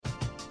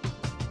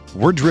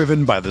We're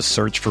driven by the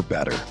search for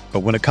better. But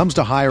when it comes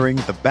to hiring,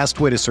 the best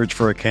way to search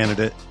for a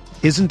candidate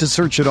isn't to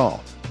search at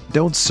all.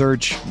 Don't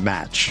search,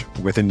 match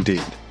with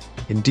Indeed.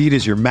 Indeed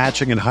is your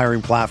matching and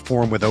hiring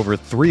platform with over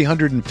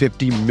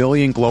 350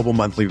 million global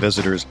monthly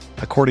visitors,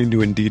 according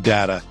to Indeed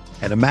data,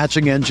 and a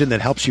matching engine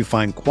that helps you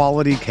find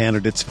quality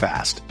candidates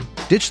fast.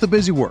 Ditch the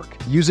busy work.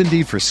 Use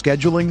Indeed for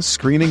scheduling,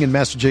 screening, and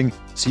messaging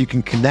so you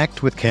can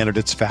connect with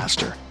candidates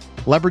faster.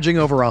 Leveraging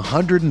over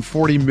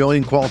 140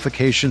 million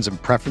qualifications and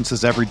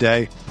preferences every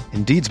day,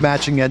 Indeed's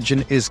matching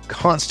engine is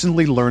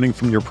constantly learning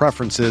from your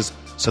preferences,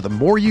 so the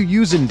more you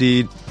use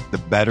Indeed, the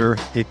better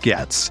it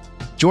gets.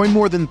 Join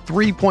more than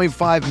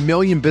 3.5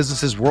 million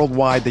businesses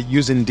worldwide that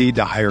use Indeed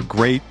to hire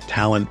great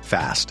talent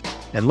fast.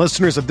 And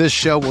listeners of this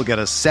show will get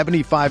a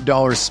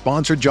 $75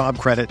 sponsored job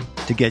credit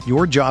to get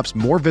your jobs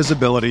more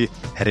visibility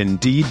at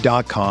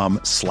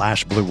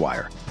Indeed.com/Blue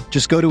Wire.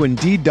 Just go to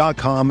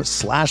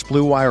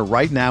Indeed.com/Blue Wire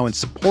right now and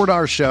support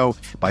our show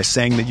by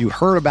saying that you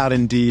heard about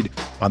Indeed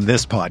on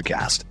this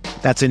podcast.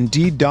 That's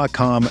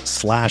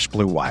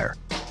Indeed.com/Blue Wire.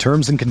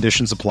 Terms and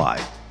conditions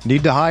apply.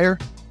 Need to hire?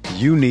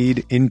 You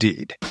need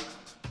Indeed.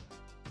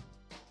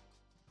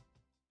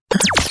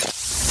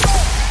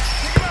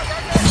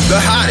 The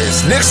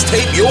hottest Knicks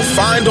tape you'll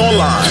find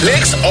online.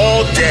 Knicks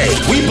all day.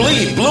 We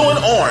bleed blue and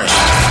orange.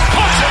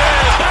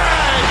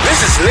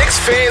 This is Knicks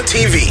Fan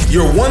TV,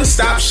 your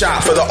one-stop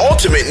shop for the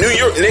ultimate New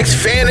York Knicks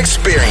fan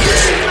experience.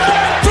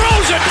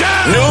 Throws it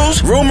down.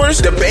 News, rumors,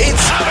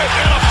 debates,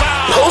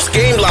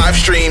 post-game live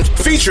streams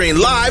featuring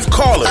live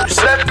callers.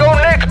 Let's go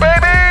Knicks,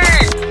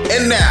 baby!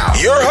 And now,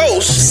 your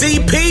host,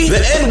 CP, the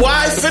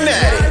NY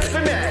Fanatic.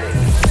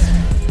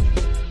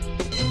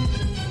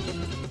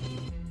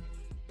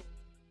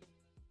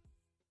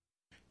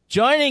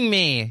 Joining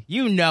me,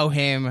 you know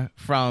him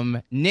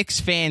from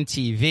Knicks Fan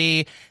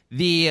TV,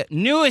 the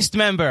newest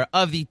member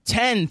of the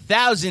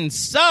 10,000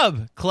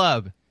 sub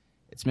club.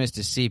 It's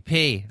Mr.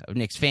 CP of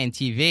Knicks Fan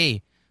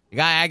TV, the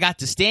guy I got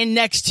to stand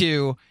next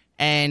to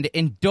and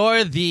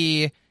endure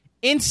the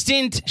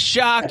instant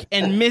shock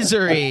and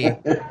misery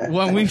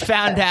when we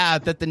found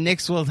out that the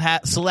Knicks will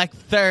select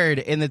third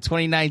in the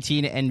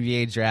 2019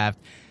 NBA draft.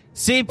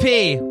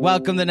 CP,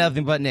 welcome to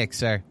Nothing But Knicks,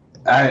 sir.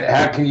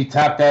 How can you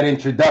top that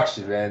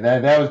introduction, man?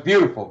 That was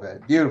beautiful,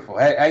 man. Beautiful.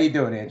 How you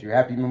doing, Andrew?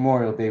 Happy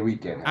Memorial Day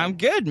weekend. Man. I'm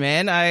good,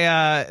 man.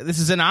 This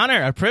is an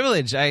honor, a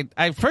privilege. I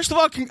first of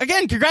all,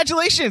 again,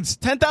 congratulations,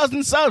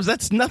 10,000 subs.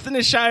 That's nothing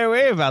to shy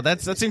away about.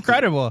 That's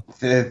incredible.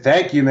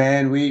 Thank you,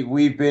 man.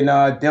 We've been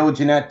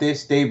diligent at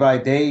this day by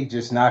day,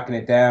 just knocking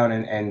it down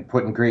and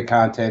putting great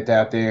content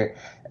out there.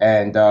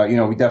 And,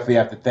 we definitely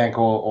have to thank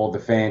all the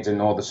fans and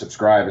all the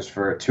subscribers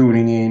for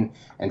tuning in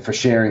and for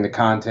sharing the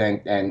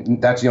content. And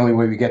that's the only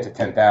way we get to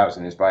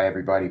 10,000 is by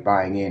everybody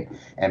buying in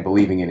and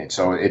believing in it.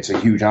 So it's a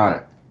huge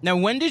honor. Now,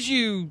 when did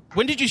you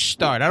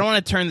start? I don't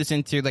want to turn this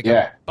into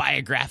a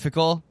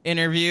biographical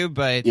interview,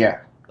 but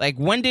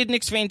when did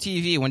Knicks Fan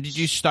TV, when did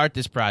you start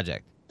this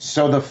project?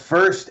 So the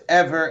first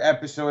ever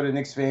episode of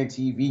Knicks Fan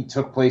TV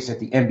took place at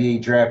the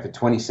NBA draft of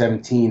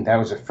 2017. That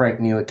was a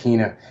Frank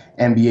Ntilikina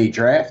NBA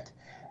draft.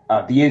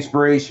 The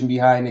inspiration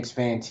behind Knicks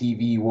Fan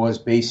TV was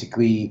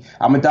basically,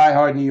 I'm a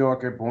diehard New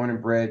Yorker, born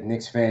and bred,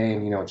 Knicks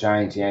fan,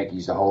 Giants,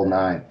 Yankees, the whole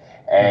nine.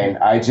 And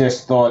I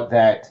just thought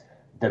that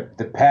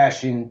the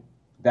passion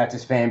that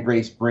this fan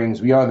base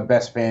brings, we are the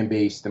best fan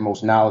base, the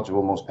most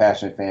knowledgeable, most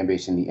passionate fan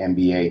base in the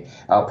NBA.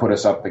 I'll put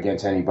us up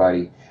against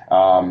anybody,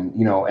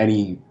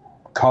 any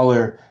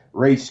color,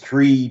 race,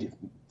 creed,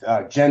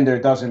 gender,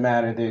 doesn't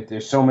matter.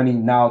 There's so many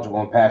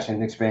knowledgeable and passionate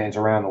Knicks fans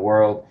around the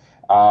world.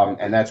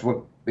 And that's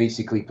what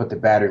basically put the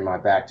batter in my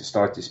back to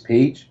start this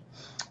page.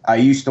 I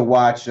used to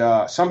watch,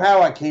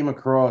 somehow I came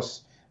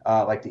across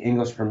the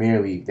English Premier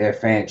League, their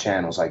fan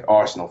channels like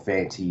Arsenal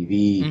Fan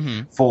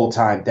TV,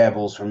 Full-Time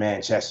Devils for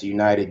Manchester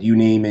United, you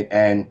name it.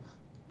 And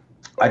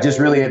I just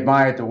really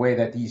admired the way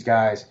that these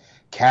guys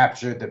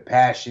captured the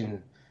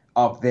passion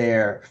of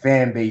their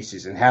fan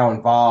bases and how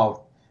involved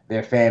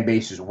their fan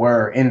bases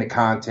were in the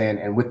content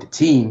and with the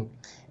team.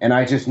 And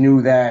I just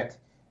knew that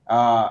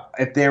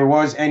if there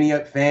was any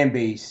fan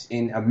base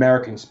in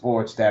American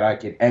sports that I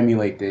could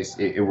emulate this,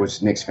 it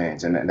was Knicks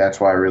fans, and that's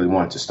why I really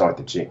wanted to start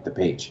the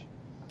page.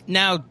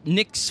 Now,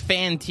 Knicks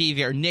Fan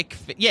TV, or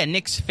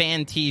Knicks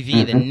Fan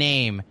TV, the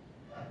name.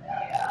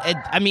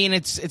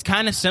 It's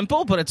kind of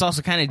simple, but it's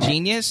also kind of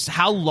genius.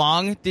 How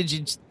long did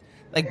you,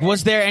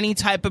 was there any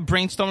type of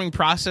brainstorming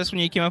process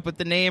when you came up with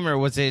the name, or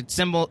was it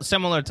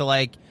similar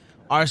to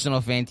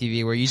Arsenal Fan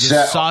TV, where you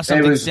just saw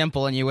something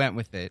simple and you went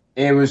with it?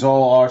 It was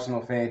all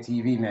Arsenal Fan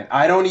TV, man.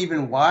 I don't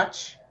even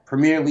watch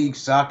Premier League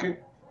soccer,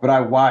 but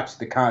I watch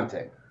the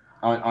content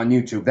on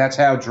YouTube. That's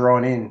how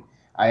drawn in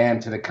I am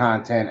to the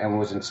content and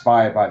was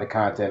inspired by the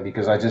content,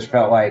 because I just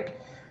felt like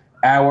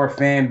our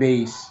fan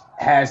base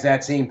has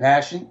that same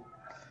passion,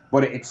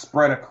 but it's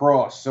spread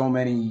across so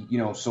many,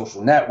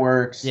 social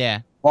networks,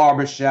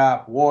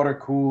 barbershop, water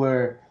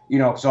cooler,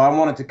 so I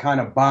wanted to kind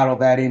of bottle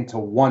that into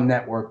one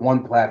network,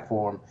 one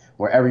platform,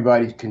 where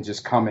everybody can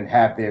just come and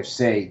have their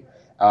say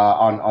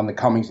on the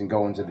comings and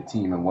goings of the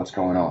team and what's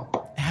going on.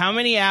 how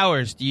many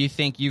hours do you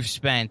think you've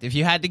spent, if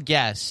you had to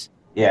guess,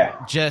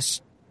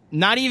 just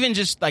not even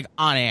just like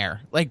on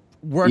air, like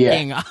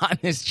working on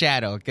this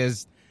channel?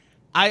 Because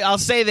I'll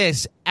say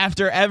this,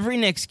 after every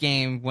Knicks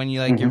game, when you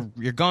like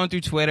you're going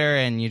through Twitter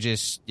and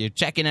you're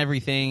checking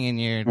everything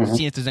and you're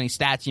seeing if there's any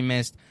stats you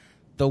missed,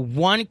 the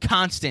one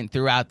constant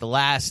throughout the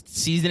last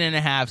season and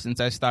a half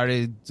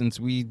since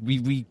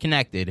we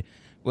connected,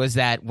 was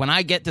that when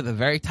I get to the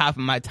very top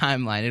of my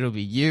timeline, it'll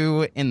be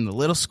you in the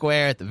little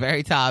square at the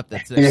very top.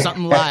 There's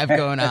something live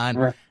going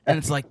on, and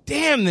it's like,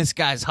 damn, this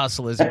guy's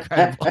hustle is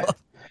incredible.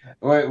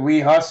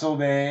 We hustle,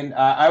 man.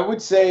 I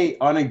would say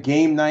on a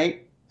game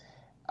night,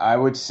 I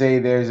would say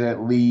there's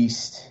at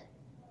least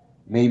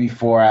maybe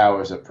 4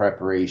 hours of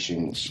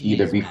preparation,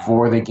 either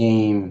before the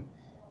game,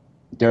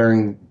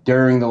 during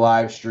the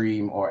live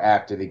stream, or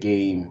after the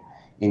game,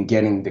 in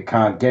getting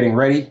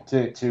ready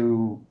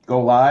to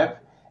go live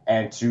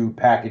and to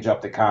package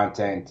up the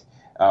content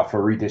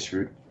for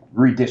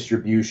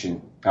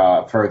redistribution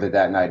further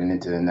that night and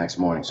into the next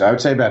morning. So I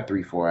would say about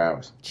 3-4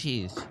 hours.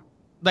 Jeez,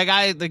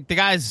 the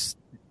guys.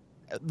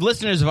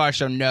 Listeners of our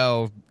show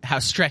know how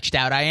stretched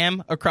out I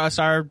am across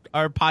our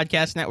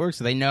podcast network,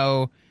 so they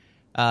know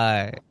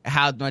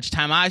how much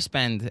time I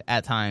spend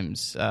at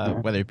times,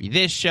 whether it be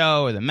this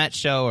show or the Met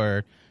show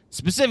or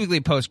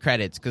specifically post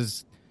credits,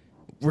 because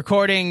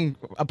recording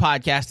a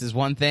podcast is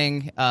one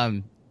thing,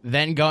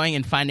 then going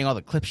and finding all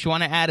the clips you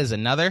want to add is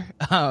another.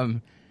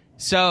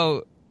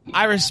 So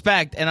I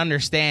respect and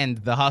understand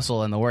the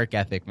hustle and the work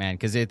ethic, man,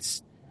 because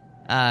it's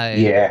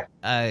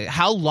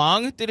how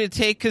long did it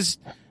take? Because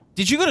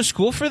did you go to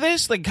school for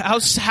this? Like, how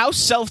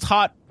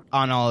self-taught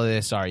on all of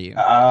this are you?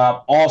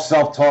 All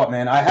self-taught,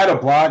 man. I had a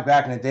blog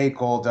back in the day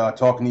called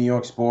Talking New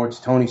York Sports,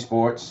 Tony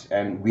Sports,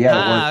 and we had a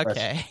WordPress.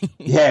 Okay.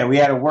 Yeah, we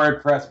had a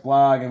WordPress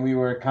blog, and we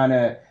were kind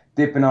of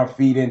dipping our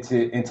feet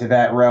into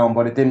that realm,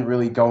 but it didn't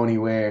really go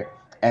anywhere.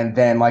 And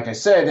then, like I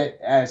said,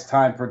 as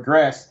time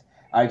progressed,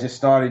 I just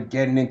started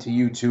getting into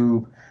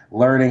YouTube,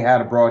 learning how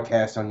to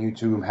broadcast on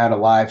YouTube, how to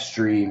live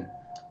stream.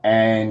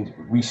 And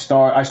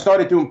I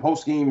started doing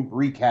post-game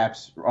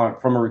recaps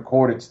from a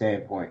recorded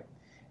standpoint.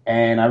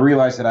 And I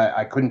realized that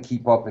I couldn't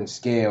keep up and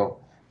scale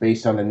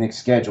based on the Knicks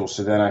schedule.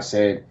 So then I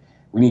said,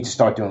 we need to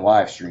start doing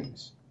live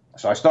streams.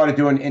 So I started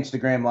doing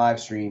Instagram live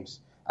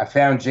streams. I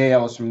found Jay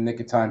Ellis from the Nick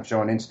of Time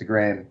show on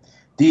Instagram,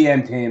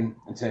 DM'd him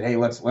and said, hey,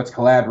 let's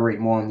collaborate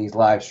more on these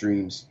live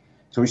streams.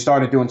 So we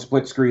started doing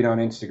split screen on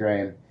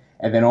Instagram.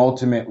 And then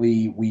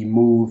ultimately we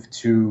moved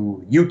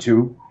to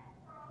YouTube,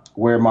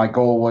 where my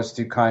goal was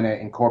to kind of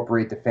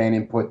incorporate the fan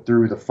input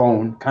through the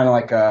phone, kind of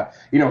like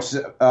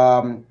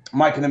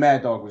Mike and the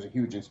Mad Dog was a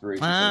huge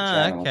inspiration for the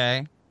channel.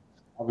 Okay.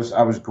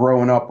 I was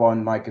growing up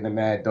on Mike and the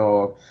Mad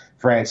Dog,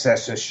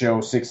 Francesa's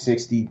show,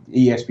 660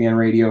 ESPN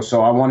Radio,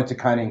 so I wanted to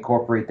kind of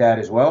incorporate that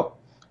as well,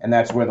 and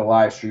that's where the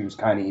live streams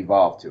kind of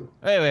evolved to.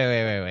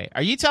 Wait.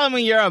 Are you telling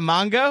me you're a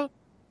Mongo?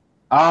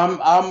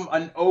 I'm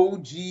an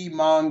OG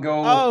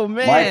Mongo, oh,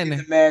 man. Mike and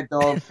the Mad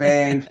Dog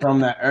fan from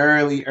the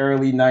early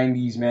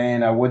 90s,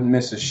 man. I wouldn't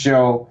miss a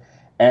show.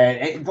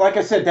 And like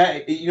I said,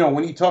 that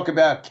when you talk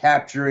about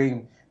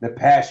capturing the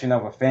passion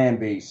of a fan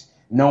base,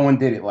 no one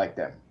did it like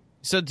them.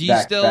 So do you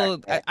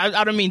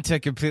I don't mean to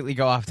completely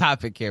go off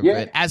topic here,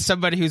 but as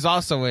somebody who's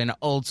also an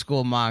old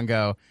school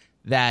Mongo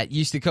that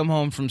used to come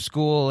home from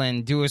school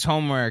and do his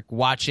homework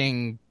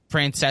watching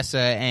Francesa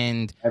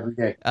and every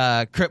day.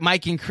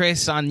 Mike and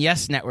Chris on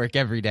Yes Network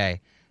every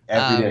day.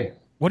 Every day.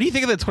 What do you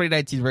think of the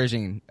 2019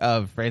 version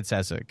of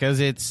Francesa? Because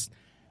it's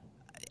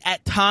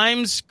at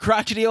times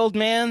crotchety old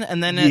man,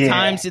 and then at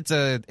times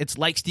it's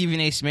like Stephen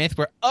A. Smith,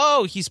 where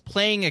he's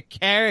playing a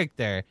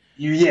character.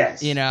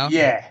 Yes.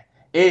 Yeah.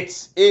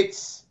 It's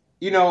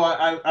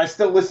I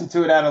still listen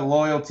to it out of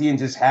loyalty and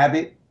just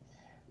habit,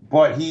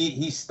 but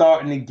he's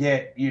starting to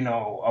get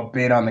a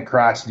bit on the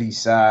crotchety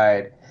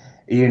side.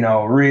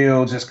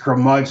 Real just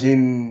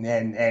curmudgeon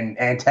and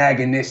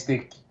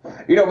antagonistic,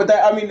 but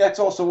that's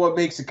also what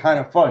makes it kind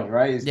of fun,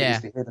 right? Is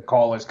to hear the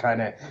callers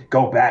kind of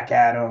go back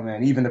at him,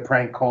 and even the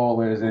prank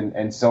callers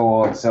and so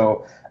on.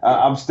 So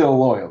I'm still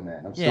loyal,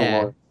 man. I'm still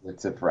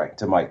loyal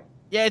to Mike.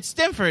 Yeah, it's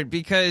different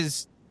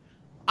because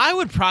I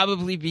would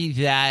probably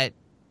be that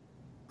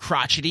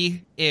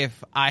crotchety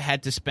if I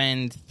had to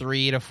spend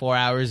 3 to 4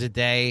 hours a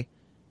day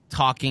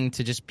talking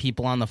to just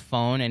people on the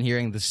phone and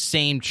hearing the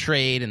same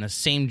trade and the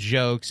same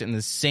jokes and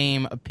the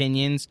same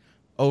opinions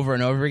over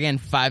and over again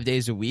 5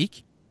 days a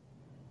week.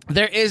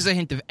 There is a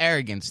hint of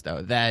arrogance,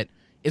 though, that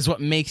is what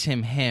makes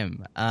him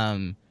him.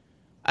 I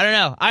don't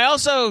know. I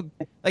also,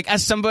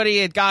 as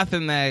somebody at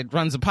Gotham that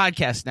runs a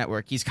podcast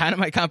network, he's kind of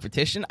my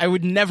competition. I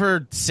would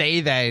never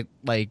say that,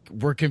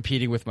 we're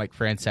competing with Mike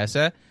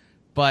Francesa.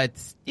 But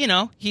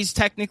he's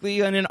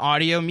technically in an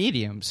audio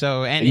medium,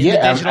 so in the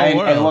digital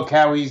world. And look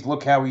how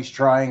he's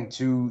trying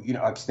to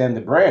extend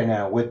the brand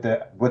now with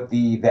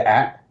the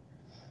app,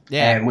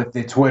 and with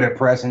the Twitter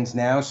presence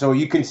now. So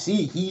you can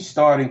see he's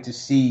starting to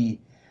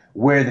see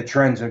where the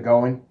trends are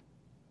going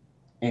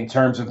in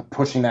terms of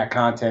pushing that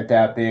content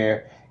out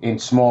there in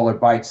smaller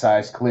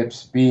bite-sized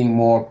clips, being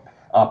more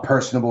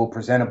personable,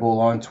 presentable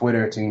on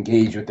Twitter to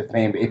engage with the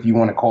fan, if you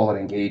want to call it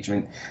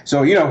engagement.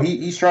 So,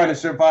 he's trying to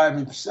survive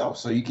himself.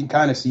 So you can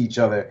kind of see each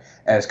other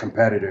as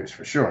competitors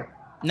for sure.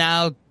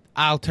 Now,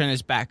 I'll turn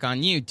this back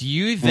on you. Do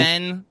you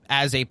then,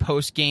 as a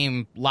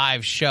post-game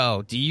live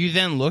show, do you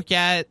then look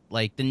at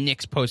like the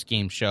Knicks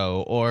post-game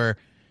show or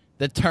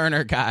the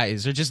Turner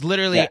guys or just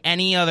literally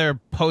any other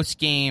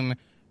post-game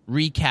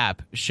recap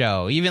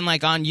show, even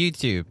like on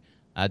YouTube?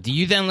 Do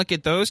you then look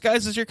at those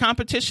guys as your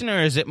competition,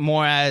 or is it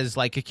more as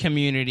like a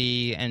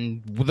community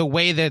and the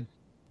way that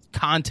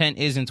content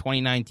is in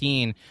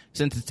 2019,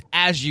 since it's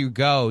as you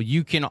go,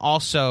 you can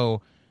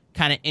also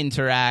kind of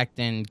interact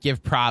and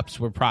give props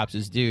where props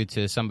is due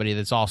to somebody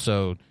that's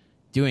also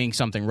doing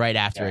something right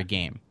after a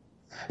game?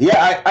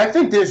 Yeah, I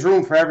think there's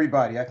room for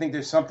everybody. I think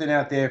there's something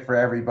out there for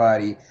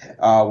everybody,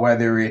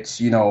 whether it's,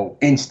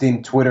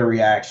 instant Twitter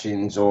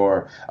reactions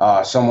or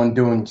someone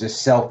doing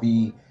just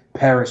selfie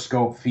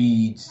Periscope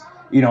feeds.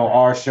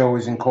 Our show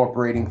is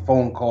incorporating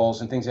phone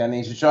calls and things of that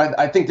nature. So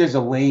I think there's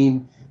a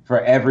lane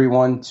for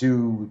everyone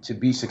to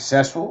be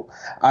successful.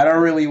 I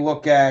don't really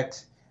look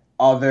at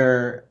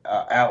other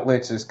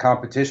outlets as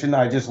competition.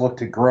 I just look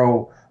to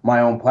grow my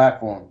own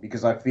platform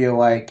because I feel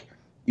like,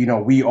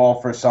 we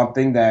offer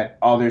something that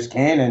others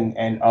can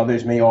and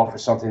others may offer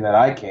something that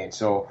I can't.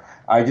 So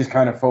I just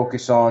kind of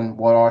focus on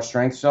what our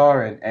strengths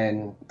are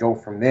and go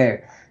from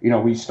there.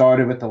 We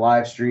started with the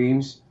live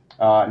streams.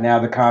 Now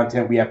the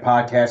content, we have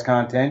podcast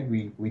content.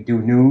 We do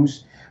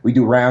news. We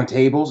do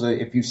roundtables.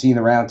 If you've seen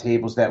the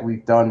roundtables that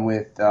we've done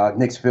with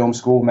Knicks Film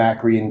School,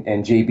 Macri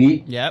and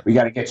JB, yep. We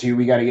got to get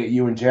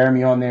you and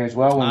Jeremy on there as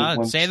well.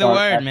 When say the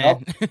word,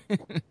 man.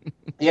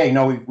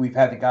 Yeah, we've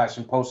had the guys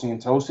from Posting and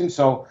Toasting.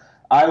 So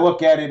I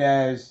look at it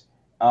as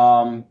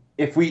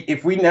if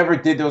we never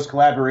did those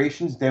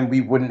collaborations, then we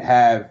wouldn't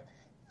have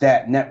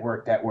that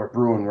network that we're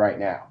brewing right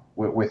now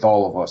with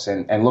all of us.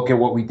 And look at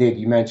what we did.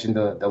 You mentioned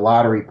the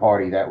lottery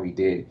party that we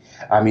did.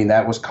 I mean,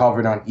 that was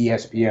covered on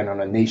ESPN on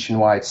a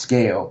nationwide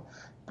scale.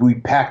 We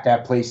packed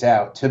that place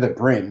out to the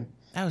brim.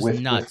 That was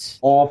nuts. With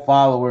all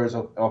followers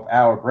of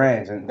our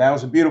brands. And that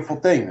was a beautiful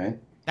thing, man.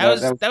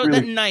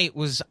 That night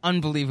was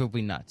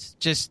unbelievably nuts.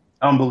 Just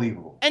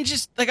unbelievable. And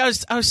just like I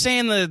was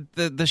saying,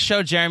 the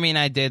show Jeremy and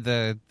I did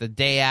the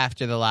day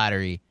after the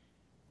lottery,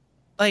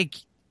 like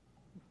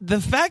the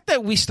fact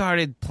that we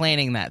started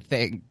planning that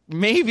thing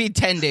maybe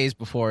 10 days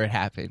before it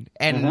happened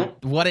and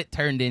what it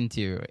turned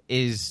into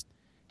is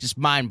just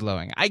mind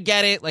blowing. I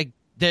get it. Like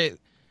the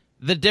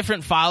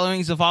different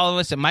followings of all of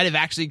us, it might have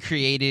actually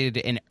created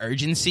an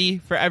urgency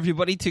for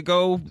everybody to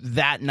go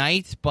that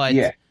night. But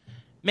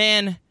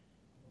man,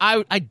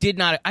 I did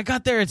not. I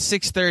got there at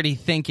 6:30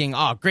 thinking,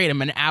 oh, great,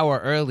 I'm an hour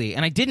early.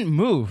 And I didn't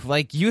move.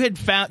 Like you had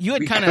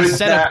kind of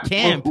set up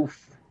camp.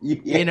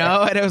 And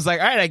it was like,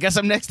 all right, I guess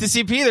I'm next to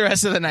CP the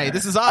rest of the night.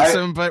 This is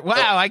awesome, but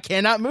wow, I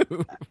cannot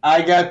move.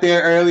 I got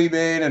there early,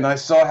 man, and I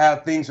saw how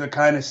things were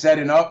kind of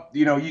setting up.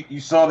 You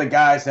saw the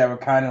guys that were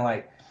kind of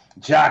like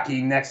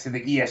jockeying next to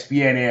the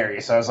ESPN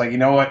area. So I was like, you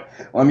know what?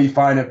 Let me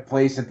find a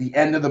place at the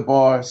end of the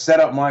bar, set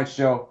up my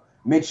show,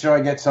 make sure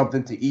I get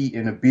something to eat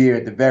and a beer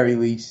at the very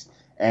least.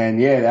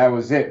 And yeah, that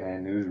was it,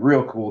 man. It was a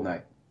real cool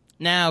night.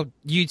 Now,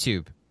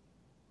 YouTube.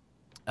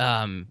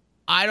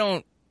 I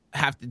don't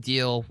have to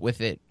deal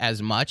with it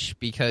as much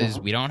because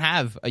we don't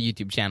have a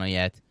YouTube channel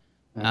yet.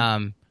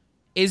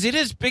 Is it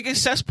as big a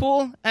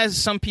cesspool as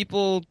some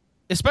people,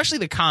 especially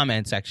the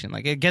comment section?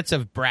 Like, it gets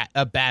a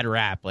bad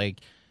rap. Like,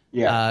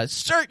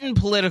 certain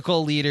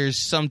political leaders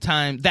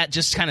sometimes that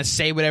just kind of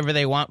say whatever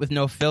they want with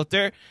no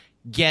filter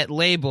get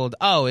labeled,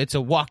 oh, it's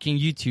a walking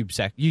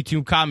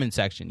YouTube comment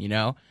section,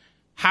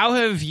 How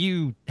have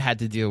you had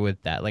to deal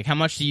with that? Like, how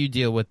much do you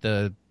deal with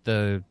the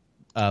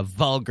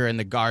vulgar and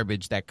the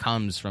garbage that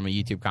comes from a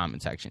YouTube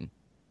comment section?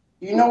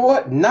 You know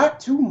what? Not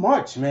too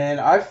much, man.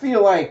 I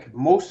feel like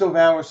most of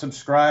our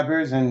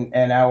subscribers and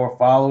our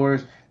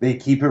followers, they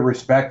keep it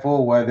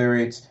respectful, whether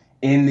it's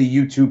in the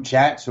YouTube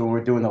chat, so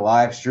we're doing the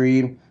live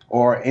stream,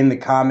 or in the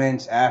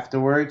comments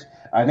afterwards.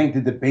 I think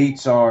the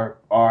debates are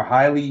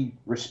highly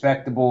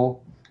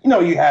respectable.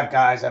 You have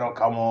guys that'll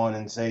come on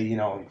and say, you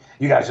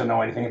guys don't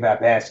know anything about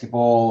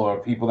basketball, or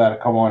people that'll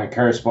come on and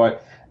curse.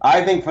 But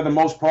I think for the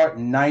most part,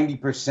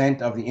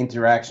 90% of the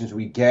interactions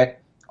we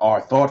get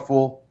are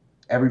thoughtful.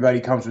 Everybody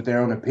comes with their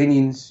own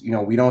opinions.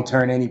 We don't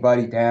turn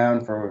anybody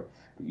down for,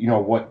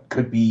 what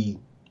could be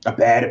a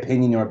bad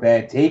opinion or a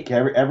bad take.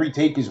 Every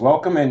take is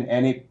welcome,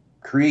 and it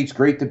creates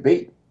great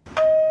debate.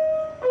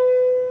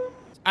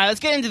 All right,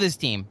 let's get into this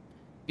team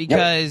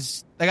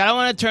because I don't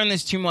want to turn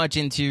this too much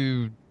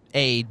into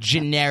a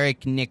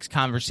generic Knicks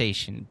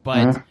conversation,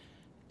 but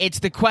it's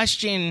the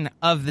question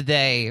of the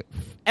day,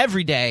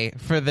 every day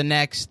for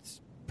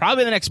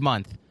probably the next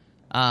month.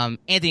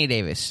 Anthony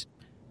Davis.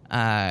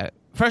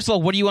 First of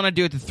all, what do you want to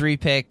do with the 3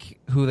 pick?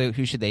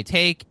 Who should they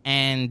take?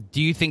 And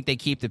do you think they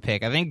keep the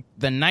pick? I think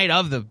the night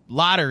of the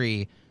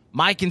lottery,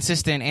 my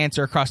consistent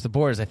answer across the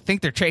board is I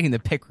think they're trading the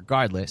pick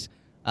regardless.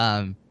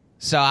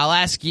 So I'll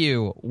ask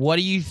you, what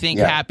do you think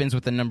happens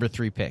with the number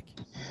 3 pick?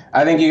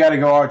 I think you got to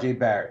go R.J.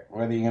 Barrett,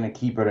 whether you're going to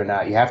keep it or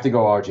not. You have to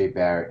go R.J.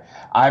 Barrett.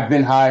 I've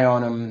been high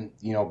on him,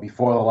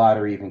 before the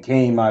lottery even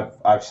came.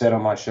 I've said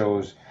on my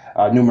shows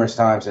numerous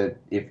times that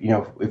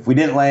if we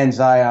didn't land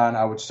Zion,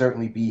 I would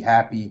certainly be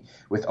happy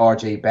with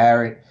R.J.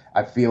 Barrett.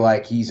 I feel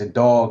like he's a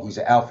dog. He's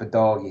an alpha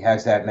dog. He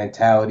has that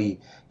mentality.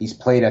 He's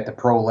played at the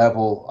pro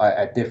level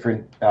at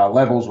different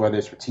levels, whether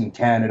it's for Team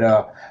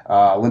Canada,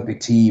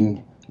 Olympic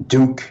team,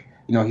 Duke.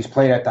 He's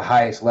played at the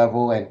highest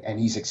level, and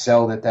he's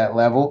excelled at that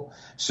level.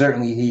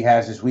 Certainly, he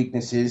has his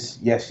weaknesses.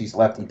 Yes, he's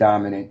lefty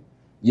dominant.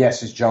 Yes,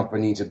 his jumper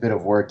needs a bit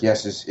of work.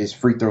 Yes, his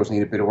free throws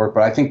need a bit of work.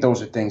 But I think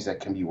those are things that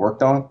can be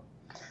worked on.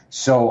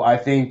 So I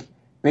think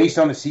based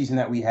on the season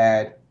that we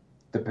had,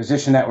 the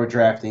position that we're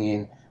drafting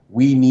in,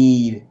 we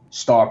need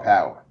star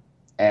power.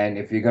 And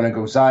if you're going to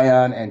go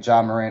Zion and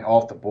Ja Morant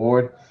off the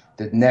board,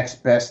 the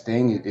next best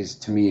thing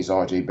is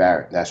R.J.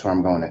 Barrett. That's where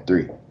I'm going at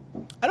 3.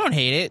 I don't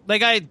hate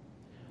it.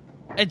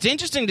 It's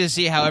interesting to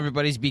see how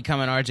everybody's become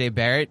an R.J.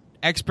 Barrett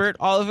expert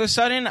all of a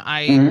sudden.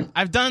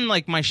 I've done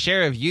my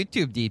share of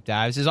YouTube deep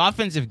dives. His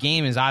offensive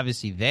game is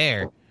obviously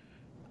there.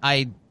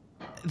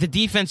 The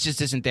defense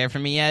just isn't there for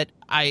me yet.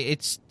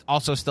 It's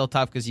also still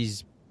tough because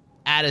he's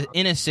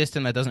in a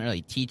system that doesn't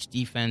really teach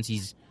defense.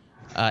 He's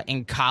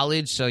in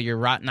college, so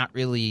you're not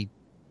really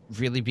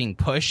being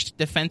pushed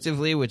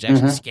defensively, which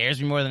actually scares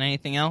me more than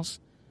anything else.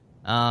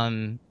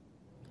 I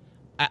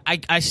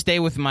stay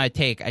with my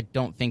take. I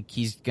don't think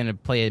he's going to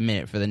play a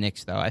minute for the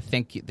Knicks, though. I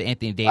think the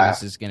Anthony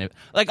Davis is going to...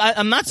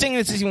 I'm not saying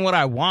this is even what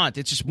I want.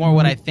 It's just more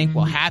what I think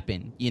will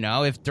happen.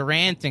 If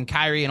Durant and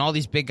Kyrie and all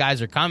these big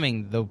guys are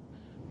coming, the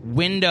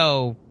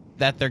window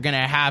that they're going to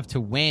have to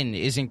win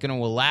isn't going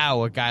to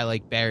allow a guy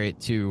like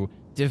Barrett to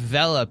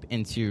develop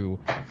into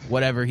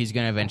whatever he's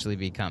going to eventually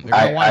become. They're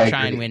going to want to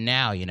try and win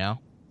now,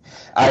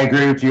 I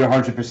agree with you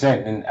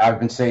 100%, and I've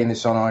been saying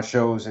this on our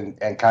shows and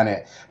kind of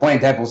playing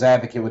devil's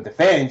advocate with the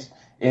fans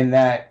in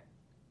that,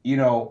 a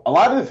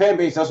lot of the fan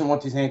base doesn't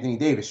want this Anthony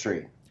Davis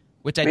trade.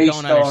 Which I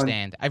don't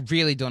understand. I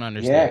really don't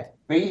understand.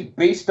 Yeah,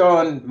 based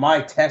on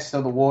my test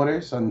of the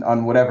waters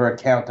on whatever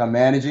account I'm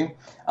managing,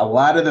 a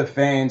lot of the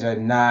fans are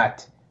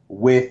not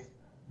with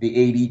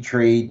the AD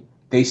trade.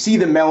 They see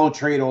the Melo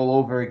trade all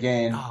over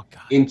again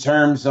in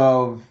terms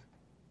of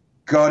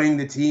gutting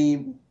the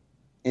team,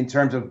 in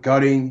terms of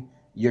gutting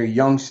your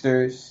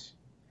youngsters.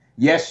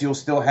 Yes, you'll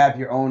still have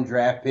your own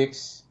draft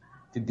picks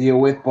to deal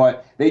with,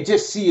 but they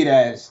just see it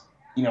as,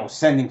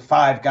 sending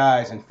 5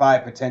 guys and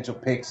 5 potential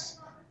picks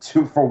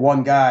for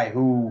one guy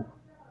who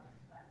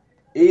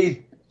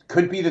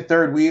could be the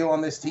third wheel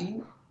on this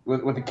team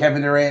with the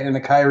Kevin Durant and the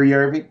Kyrie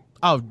Irving.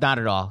 Oh, not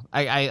at all.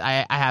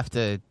 I have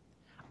to.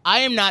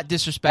 I am not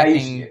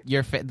disrespecting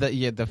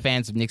the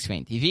fans of Knicks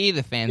Fan TV,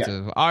 the fans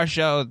of our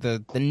show,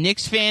 the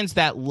Knicks fans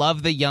that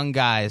love the young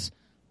guys.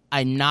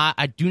 I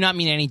do not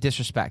mean any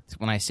disrespect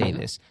when I say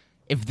this.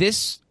 If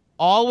this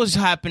all was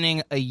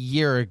happening a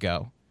year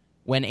ago,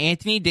 when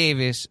Anthony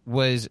Davis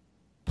was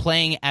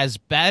playing as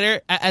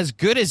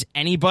good as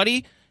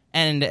anybody,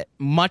 and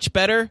much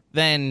better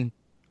than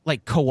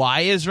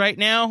Kawhi is right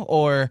now,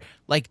 or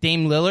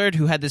Dame Lillard,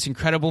 who had this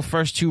incredible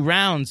first 2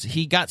 rounds,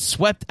 he got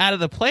swept out of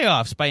the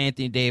playoffs by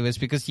Anthony Davis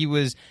because he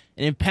was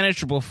an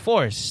impenetrable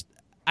force.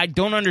 I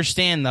don't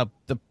understand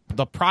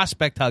the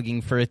prospect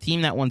hugging for a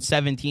team that won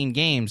 17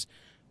 games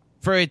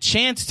for a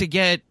chance to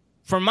get,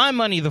 for my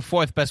money, the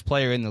 4th best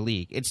player in the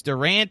league. It's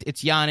Durant,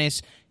 it's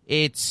Giannis,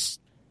 it's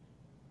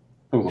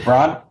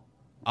LeBron.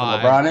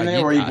 LeBron in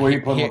there? Where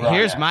you put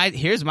LeBron?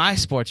 Here's my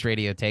sports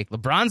radio take.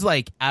 LeBron's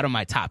out of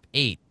my top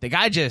 8. The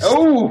guy just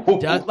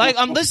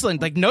I'm listening.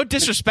 No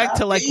disrespect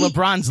to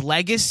LeBron's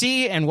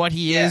legacy and what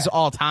he is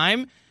all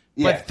time.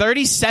 But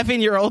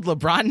 37-year-old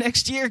LeBron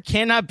next year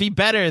cannot be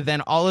better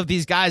than all of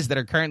these guys that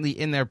are currently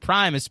in their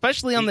prime,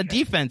 especially on the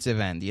defensive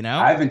end,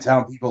 I've been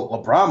telling people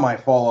LeBron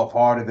might fall off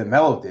harder than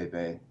Melo did,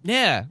 man.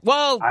 Yeah.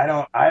 Well, I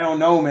don't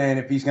know, man,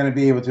 if he's going to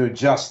be able to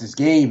adjust his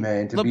game,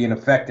 man, to be an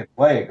effective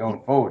player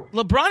going forward.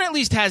 LeBron at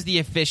least has the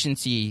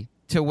efficiency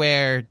to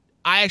where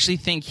I actually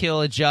think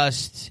he'll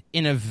adjust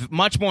in a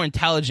much more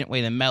intelligent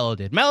way than Melo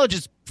did. Melo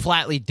just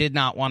flatly did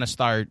not want to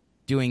start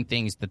doing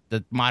things that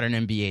the modern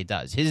NBA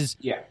does. His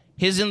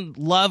in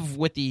love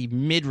with the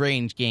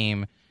mid-range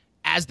game,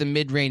 as the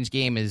mid-range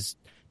game is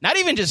not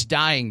even just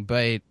dying,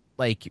 but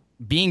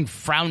being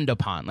frowned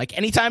upon.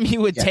 Anytime he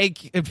would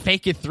fake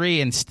a 3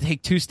 and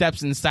take 2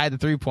 steps inside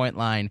the 3-point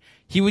line,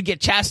 he would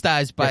get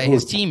chastised by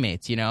his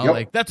teammates.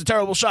 That's a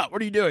terrible shot.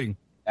 What are you doing?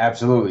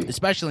 Absolutely,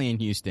 especially in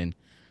Houston.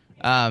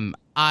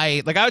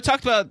 I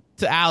talked to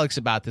Alex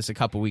about this a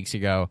couple weeks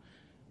ago.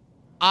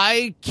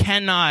 I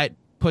cannot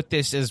put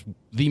this as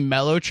the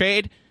Melo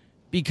trade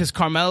because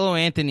Carmelo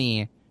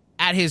Anthony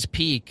at his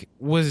peak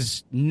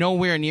was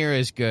nowhere near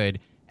as good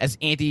as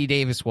Anthony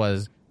Davis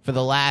was for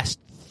the last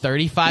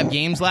 35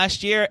 games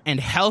last year.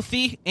 And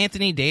healthy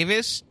Anthony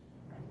Davis,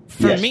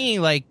 for me,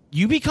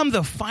 you become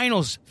the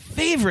finals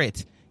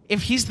favorite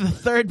if he's the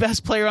 3rd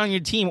best player on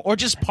your team or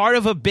just part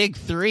of a big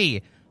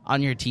 3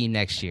 on your team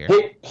next year.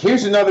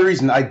 Here's another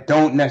reason I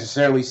don't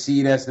necessarily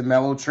see it as the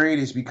Melo trade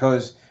is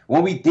because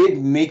when we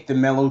did make the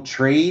Melo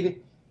trade,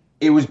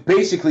 it was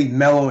basically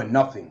Melo and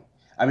nothing.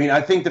 I mean,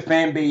 I think the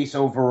fan base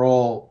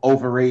overall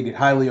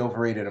highly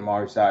overrated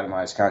Amari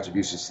Stoudemire's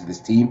contributions to this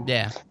team.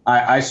 Yeah.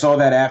 I saw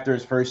that after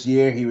his first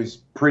year, he was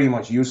pretty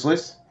much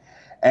useless.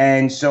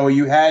 And so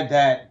you had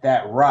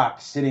that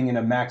rock sitting in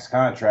a max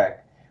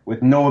contract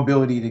with no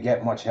ability to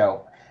get much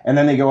help. And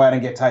then they go out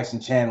and get Tyson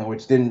Chandler,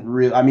 which didn't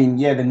really – I mean,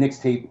 yeah, the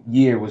Knicks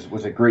year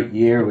was a great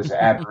year. It was an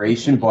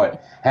aberration,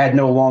 but had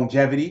no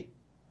longevity.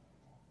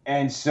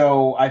 And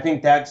so I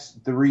think that's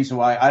the reason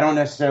why I don't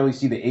necessarily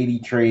see the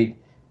AD trade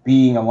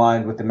being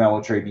aligned with the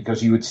Melo trade,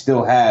 because you would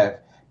still have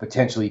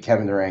potentially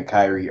Kevin Durant,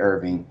 Kyrie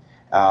Irving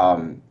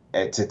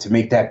to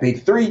make that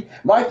big three.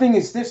 My thing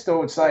is this,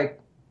 though. It's like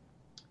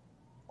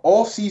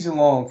all season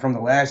long, from the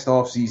last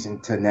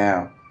offseason to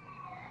now,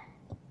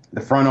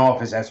 the front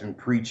office has been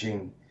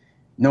preaching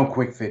no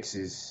quick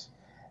fixes,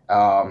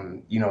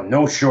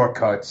 no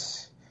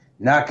shortcuts,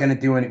 not going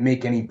to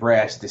make any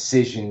brash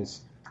decisions.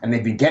 And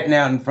they've been getting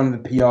out in front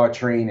of the PR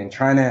train and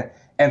trying to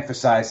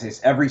emphasize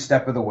this every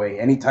step of the way,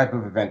 any type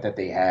of event that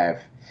they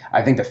have.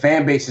 I think the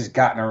fan base has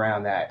gotten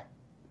around that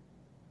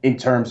in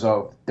terms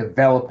of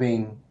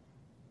developing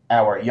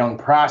our young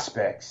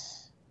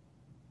prospects.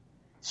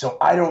 So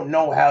I don't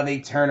know how they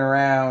turn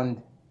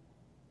around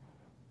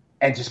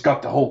and just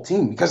gut the whole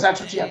team, because that's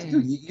what you have to do.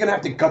 You're going to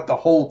have to gut the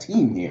whole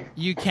team here.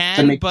 You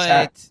can,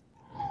 but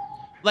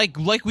like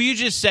what you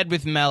just said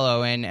with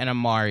Melo and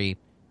Amari,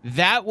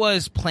 that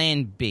was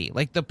plan B.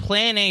 Like the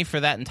plan A for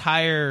that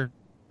entire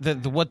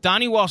what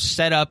Donnie Walsh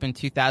set up in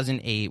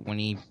 2008 when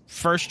he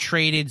first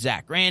traded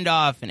Zach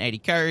Randolph and Eddie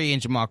Curry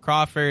and Jamal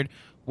Crawford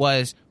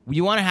was, we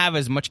want to have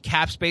as much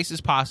cap space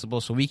as possible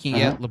so we can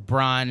get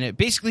LeBron,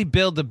 basically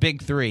build the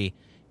big three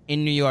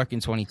in New York in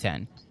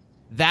 2010.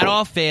 That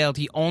all failed.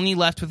 He only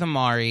left with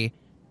Amari,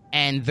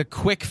 and the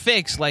quick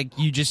fix, like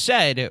you just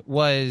said,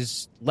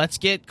 was let's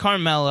get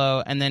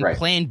Carmelo, and then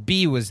plan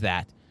B was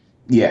that.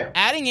 Yeah.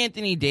 Adding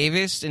Anthony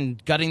Davis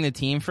and gutting the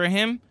team for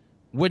him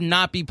would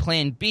not be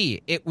plan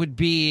B. It would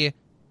be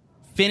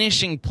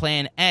finishing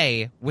plan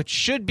A, which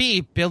should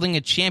be building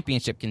a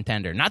championship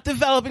contender, not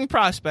developing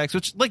prospects,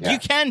 which you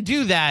can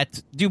do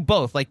that, do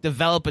both, like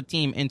develop a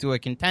team into a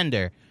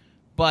contender.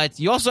 But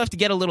you also have to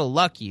get a little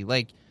lucky.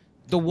 Like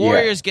the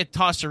Warriors get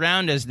tossed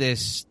around as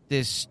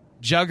this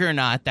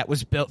juggernaut that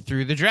was built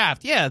through the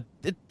draft. Yeah,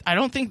 I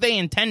don't think they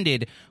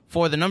intended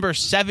for the number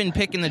 7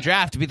 pick in the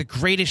draft to be the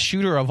greatest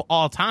shooter of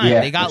all time.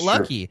 Yeah, they got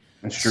lucky.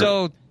 That's true.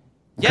 So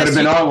could have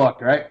been our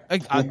luck, right?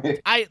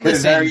 Could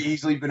have very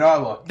easily been our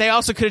luck. They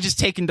also could have just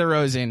taken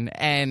DeRozan,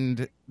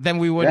 and then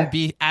we wouldn't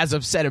be as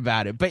upset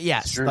about it. But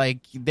yes, like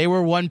they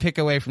were 1 pick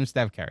away from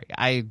Steph Curry.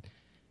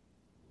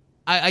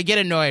 I get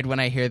annoyed when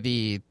I hear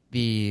the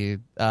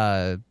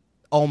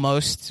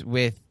almost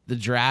with the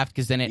draft,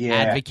 because then it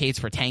advocates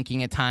for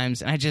tanking at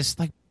times, and I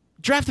just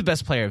draft the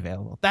best player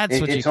available.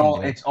 That's what you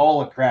can do. It's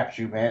all a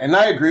crapshoot, man. And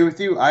I agree with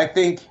you. I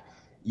think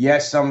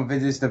yes, some of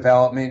it is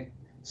development.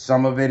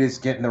 Some of it is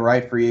getting the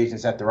right free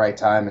agents at the right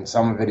time, and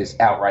some of it is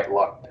outright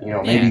luck.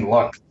 Maybe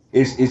luck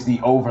is the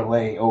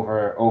overlay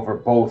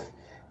over both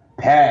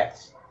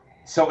paths.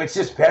 So it's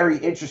just very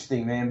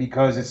interesting, man,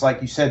 because it's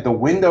like you said, the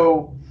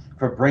window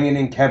for bringing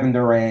in Kevin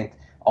Durant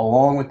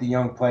along with the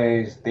young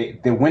players,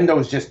 the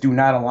windows just do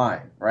not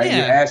align, right? Yeah.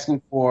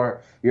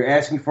 You're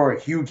asking for a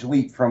huge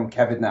leap from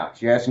Kevin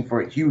Knox. You're asking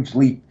for a huge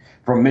leap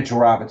from Mitchell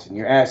Robinson.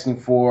 You're asking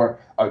for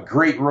a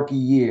great rookie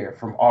year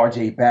from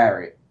R.J.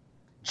 Barrett,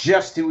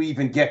 just to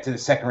even get to the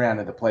second round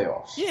of the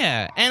playoffs.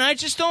 Yeah, and I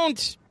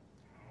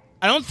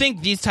don't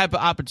think these type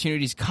of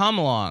opportunities come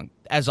along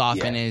as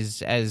often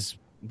as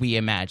we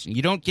imagine.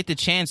 You don't get the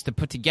chance to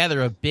put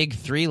together a big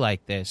three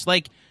like this.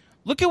 Like,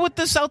 look at what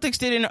the Celtics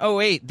did in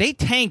 2008. They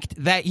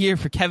tanked that year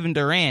for Kevin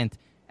Durant,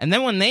 and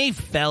then when they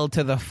fell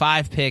to the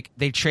 5 pick,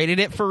 they traded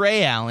it for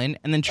Ray Allen,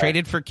 and then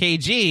traded for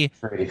KG.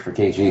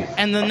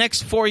 And the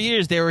next 4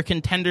 years, they were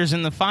contenders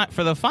in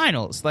for the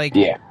finals.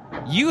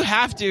 You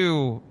have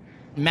to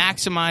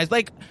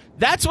maximize.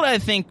 That's what I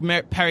think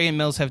Perry and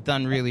Mills have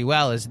done really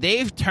well, is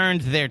they've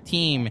turned their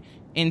team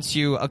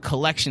into a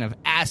collection of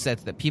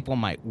assets that people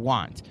might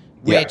want.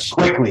 Which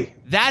quickly.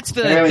 That's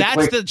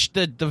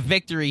the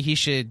victory he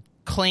should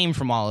claim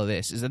from all of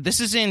this, is that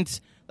this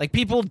isn't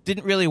people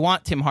didn't really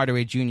want Tim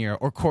Hardaway Jr.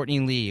 or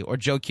Courtney Lee or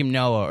Joakim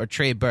Noah or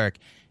Trey Burke,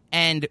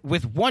 and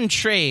with one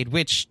trade,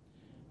 which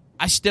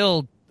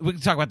we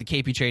can talk about the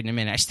KP trade in a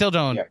minute. I still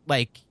don't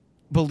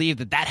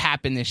believe that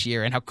happened this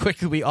year and how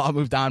quickly we all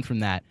moved on from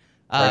that.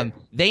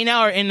 They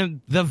now are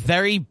in the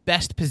very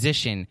best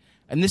position,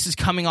 and this is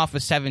coming off a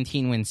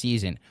 17-win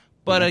season.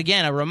 But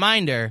again, a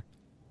reminder,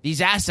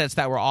 these assets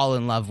that we're all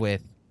in love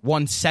with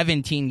won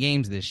 17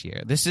 games this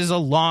year. This is a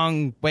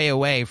long way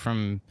away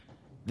from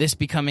this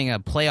becoming a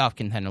playoff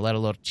contender, let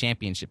alone a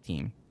championship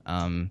team.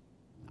 I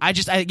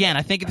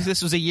think if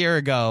this was a year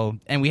ago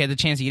and we had the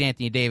chance to get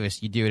Anthony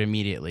Davis, you'd do it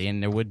immediately,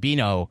 and there would be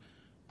no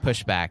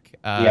pushback.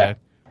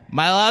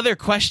 My other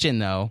question,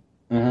 though,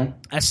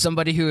 as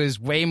somebody who is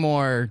way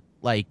more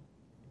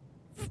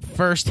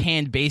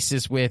first-hand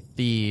basis with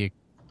the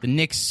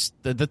Knicks,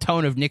 the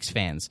tone of Knicks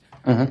fans,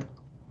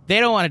 They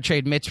don't want to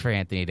trade Mitch for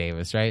Anthony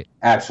Davis, right?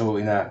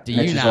 Absolutely not. Do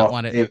you not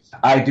want to?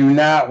 I do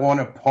not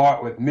want to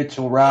part with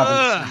Mitchell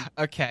Robinson.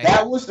 Okay.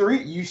 That was the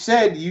reason. You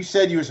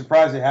said you were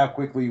surprised at how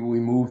quickly we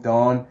moved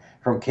on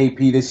from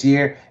KP this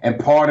year, and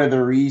part of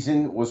the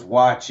reason was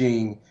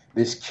watching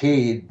this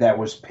kid that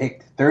was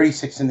picked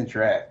 36th in the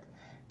draft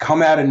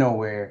come out of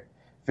nowhere,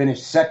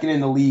 finish second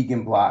in the league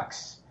in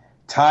blocks,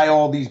 tie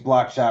all these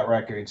block shot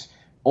records,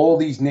 all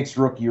these Knicks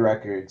rookie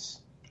records.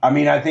 I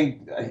mean, I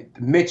think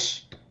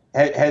Mitch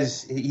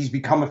he's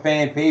become a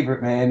fan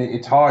favorite, man.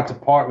 It's hard to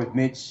part with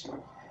Mitch,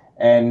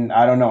 and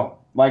I don't know.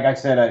 Like I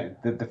said,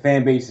 the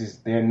fan base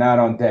they're not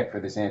on deck for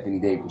this Anthony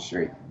Davis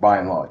trade, by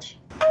and large.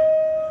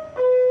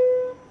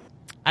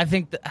 I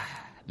think,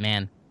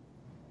 man,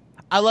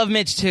 I love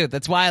Mitch too.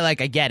 That's why, I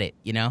get it,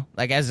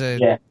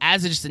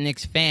 as just a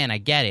Knicks fan, I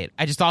get it.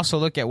 I just also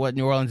look at what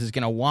New Orleans is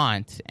going to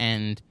want,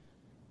 and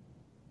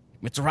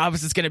Mitchell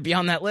Robinson's going to be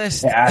on that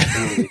list. Yeah,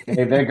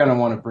 absolutely. They're going to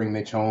want to bring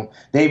Mitch home.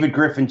 David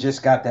Griffin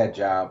just got that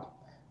job.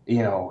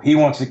 He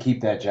wants to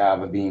keep that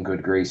job and be in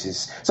good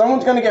graces.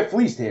 Someone's going to get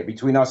fleeced here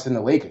between us and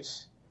the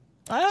Lakers.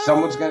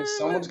 Someone's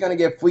gonna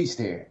get fleeced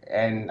here,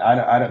 and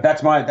I don't.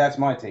 That's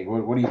my take.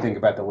 What do you think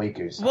about the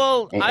Lakers?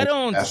 Well, I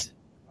don't.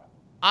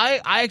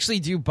 I actually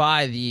do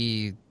buy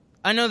the.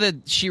 I know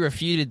that she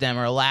refuted them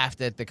or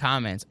laughed at the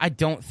comments. I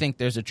don't think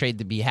there's a trade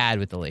to be had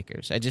with the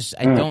Lakers. I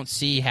don't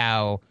see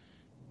how.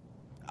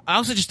 I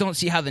also just don't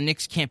see how the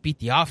Knicks can't beat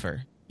the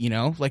offer.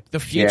 The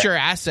future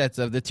assets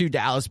of the 2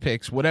 Dallas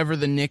picks, whatever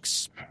the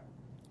Knicks.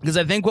 Because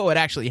I think what would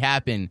actually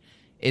happen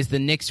is the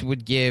Knicks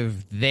would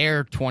give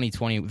their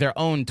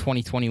own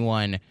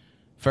 2021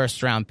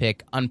 first round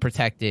pick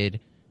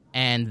unprotected,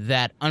 and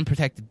that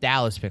unprotected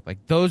Dallas pick.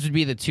 Those would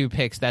be the 2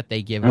 picks that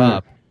they give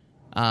up.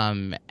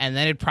 And then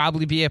it'd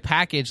probably be a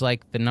package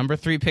like the number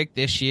 3 pick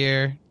this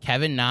year,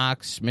 Kevin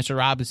Knox, Mitchell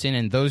Robinson,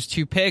 and those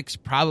 2 picks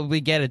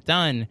probably get it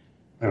done.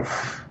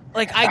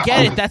 I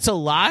get it, that's a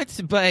lot,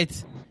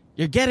 but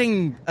you're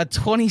getting a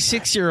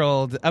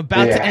 26-year-old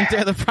about to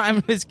enter the prime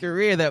of his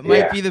career that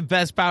might be the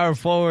best power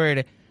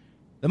forward,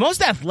 the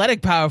most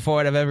athletic power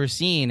forward I've ever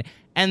seen.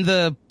 And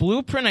the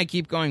blueprint I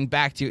keep going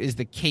back to is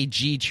the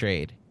KG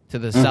trade to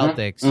the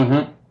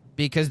Celtics,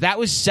 because that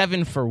was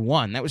 7 for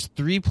 1. That was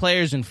 3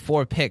 players and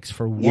 4 picks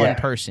for one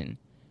person.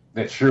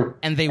 That's true.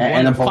 And they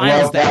won the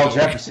finals that year. Al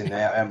Jefferson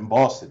in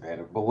Boston,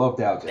 man.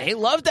 Beloved Al Jefferson. They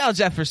loved Al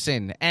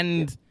Jefferson.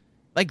 And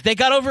they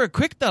got over it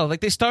quick, though.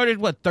 They started,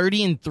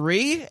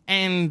 30-3?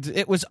 And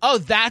it was,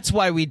 that's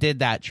why we did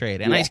that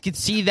trade. And I could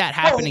see that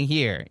happening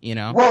here,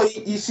 Well,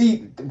 you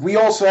see, we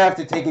also have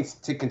to take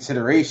into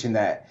consideration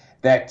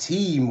that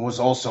team was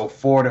also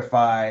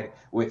fortified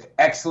with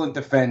excellent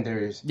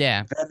defenders,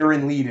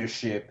 veteran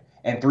leadership,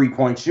 and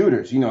 3-point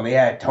shooters. They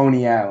had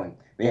Tony Allen.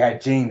 They had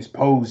James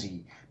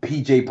Posey.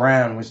 P.J.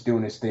 Brown was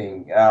doing his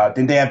thing.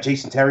 Didn't they have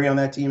Jason Terry on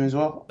that team as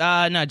well?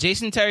 No,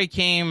 Jason Terry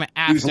came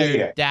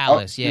after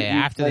Dallas.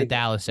 After the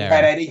Dallas era. They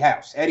had Eddie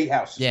House. Eddie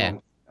House.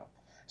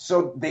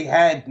 So they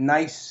had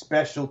nice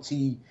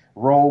specialty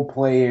role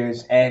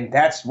players, and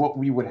that's what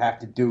we would have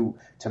to do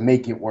to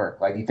make it work.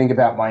 You think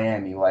about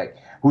Miami,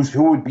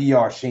 who would be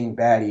our Shane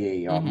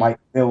Battier, Mike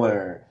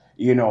Miller,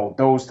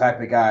 those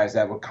type of guys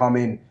that would come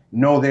in,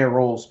 know their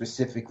role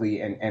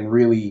specifically, and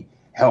really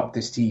help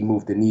this team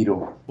move the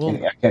needle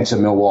against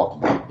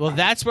Milwaukee. Well,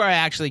 that's where I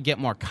actually get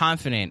more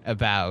confident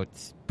about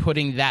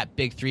putting that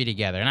big 3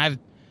 together. And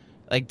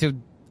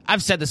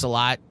I've said this a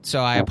lot, so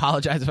I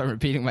apologize if I'm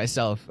repeating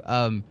myself.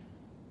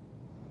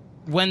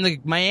 When the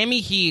Miami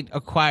Heat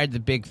acquired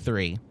the big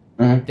 3,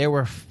 there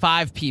were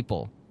 5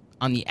 people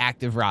on the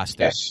active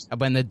roster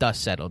when the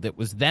dust settled. It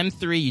was them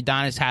 3,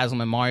 Udonis Haslem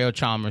and Mario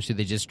Chalmers, who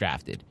they just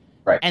drafted.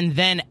 Right. And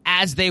then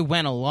as they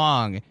went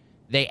along,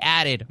 they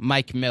added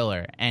Mike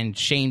Miller and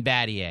Shane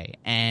Battier,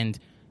 and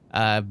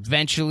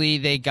eventually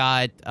they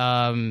got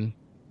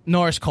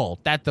Norris Cole.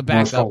 That's the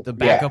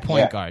backup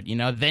point guard.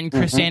 Then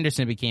Chris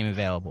Anderson became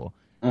available.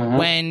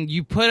 When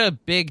you put a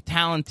big,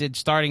 talented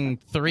starting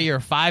 3 or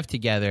 5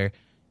 together,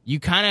 you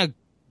kind of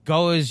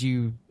go as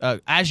you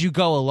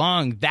go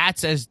along.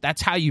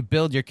 That's how you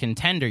build your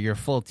contender, your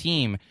full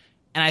team.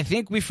 And I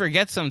think we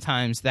forget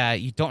sometimes that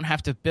you don't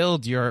have to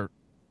build your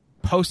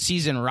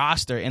postseason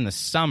roster in the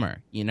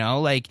summer,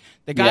 the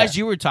guys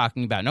you were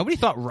talking about. Nobody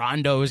thought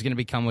Rondo was going to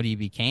become what he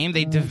became.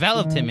 They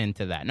developed him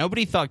into that.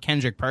 Nobody thought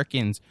Kendrick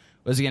Perkins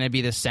was going to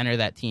be the center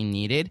that team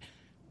needed.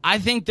 I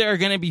think there are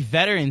going to be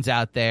veterans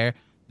out there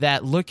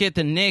that look at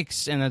the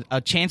Knicks and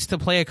a chance to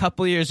play a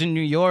couple years in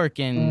New York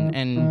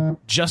and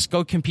just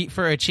go compete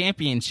for a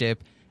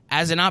championship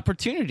as an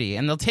opportunity,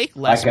 and they'll take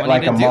less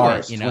money to do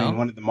it.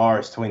 One of the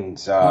Morris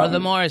twins. One of the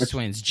Morris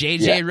twins,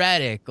 J.J.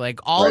 Redick,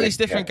 all these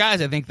different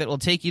guys I think that will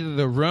take either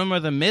the room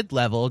or the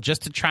mid-level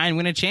just to try and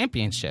win a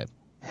championship.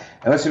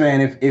 And listen,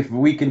 man, if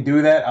we can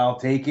do that, I'll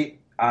take it.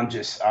 I'm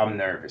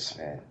nervous,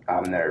 man.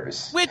 I'm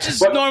nervous. Which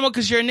is normal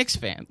because you're a Knicks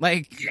fan.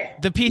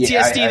 The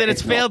PTSD that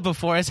it's failed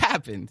before has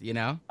happened,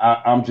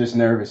 I'm just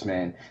nervous,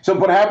 man.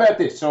 But how about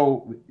this?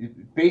 So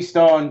based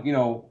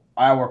on,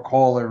 our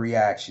caller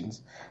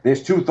reactions,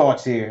 there's 2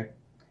 thoughts here.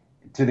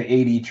 to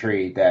the AD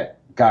trade that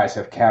guys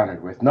have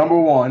countered with. Number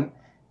one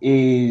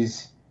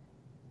is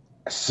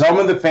some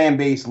of the fan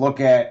base look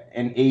at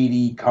an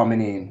AD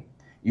coming in.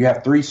 You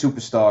have three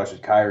superstars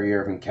with Kyrie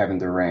Irving, Kevin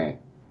Durant.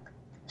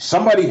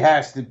 Somebody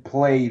has to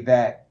play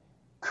that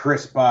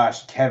Chris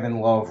Bosh, Kevin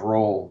Love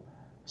role,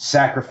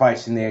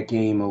 sacrificing their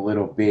game a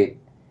little bit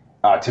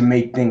to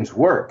make things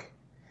work.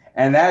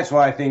 And that's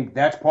why I think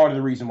that's part of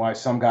the reason why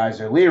some guys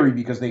are leery,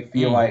 because they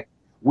feel like,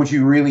 would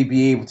you really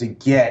be able to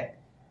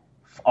get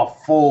a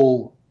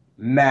full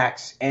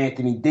max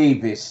Anthony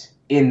Davis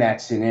in that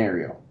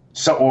scenario?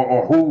 So,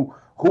 or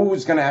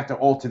who's going to have to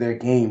alter their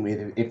game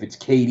if it's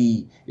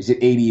KD? Is it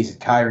AD? Is it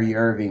Kyrie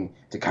Irving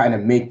to kind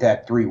of make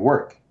that three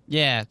work?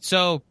 Yeah.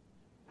 So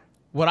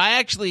what I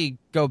actually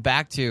go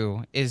back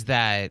to is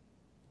that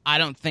I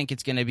don't think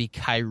it's going to be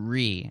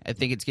Kyrie. I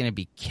think it's going to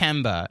be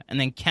Kemba. And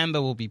then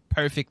Kemba will be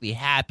perfectly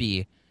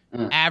happy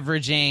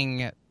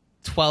averaging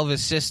 12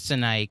 assists a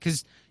night.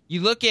 Because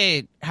you look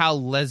at how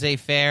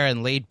laissez-faire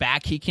and laid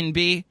back he can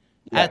be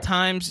at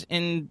times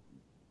in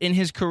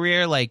his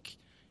career. Like,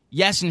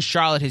 yes, in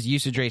Charlotte, his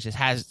usage rate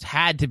has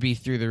had to be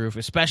through the roof,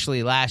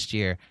 especially last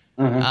year.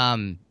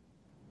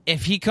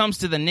 If he comes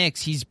to the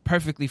Knicks, he's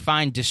perfectly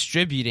fine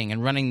distributing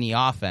and running the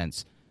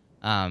offense.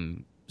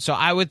 So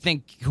I would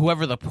think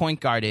whoever the point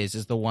guard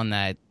is the one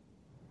that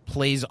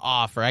plays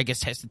off, or I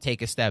guess has to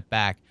take a step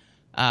back.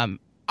 I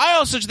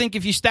also think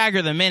if you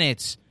stagger the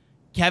minutes,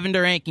 Kevin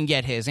Durant can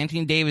get his,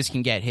 Anthony Davis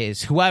can get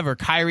his, whoever,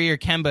 Kyrie or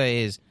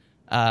Kemba is,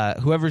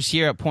 whoever's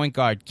here at point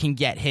guard can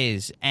get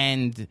his.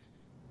 And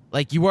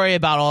like, you worry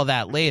about all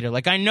that later.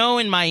 Like, I know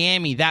in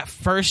Miami that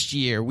first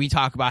year we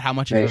talk about how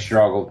much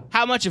struggled,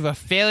 how much of a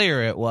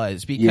failure it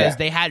was because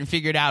they hadn't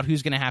figured out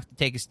who's going to have to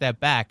take a step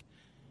back.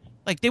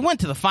 Like, they went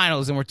to the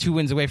finals and were 2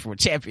 wins away from a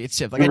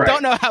championship. Like, I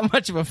don't know how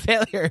much of a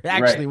failure it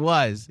actually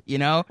was, you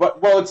know?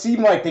 But, well, it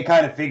seemed like they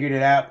kind of figured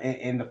it out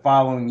in the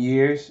following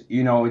years.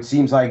 You know, it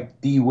seems like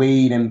D.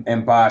 Wade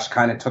and Bosh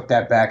kind of took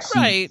that back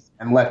seat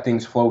and let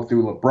things flow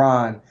through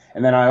LeBron.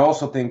 And then I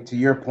also think, to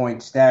your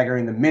point,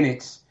 staggering the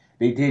minutes,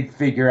 they did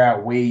figure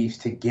out ways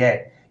to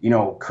get, you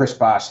know, Chris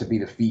Bosh to be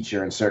the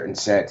feature in certain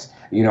sets,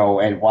 you know,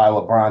 and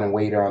while LeBron and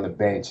Wade are on the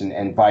bench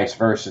and vice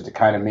versa, to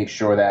kind of make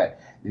sure that,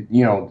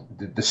 you know,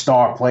 the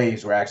star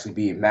plays were actually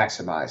being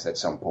maximized at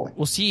some point.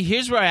 Well, see,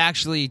 here's where I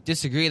actually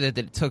disagree that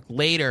it took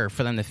later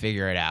for them to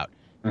figure it out.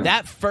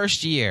 That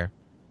first year,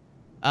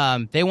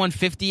 they won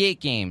 58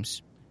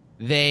 games.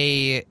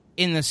 They,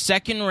 in the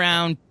second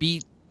round,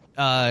 beat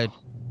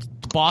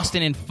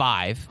Boston in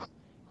 5.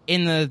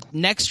 In the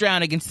next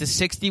round against the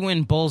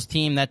 60-win Bulls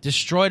team that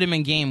destroyed them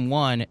in game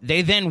 1,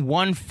 they then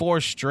won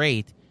 4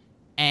 straight.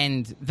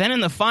 And then in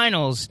the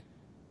finals,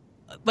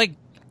 like,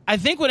 I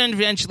think what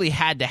eventually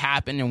had to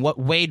happen and what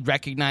Wade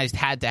recognized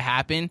had to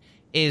happen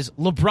is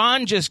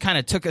LeBron just kind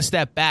of took a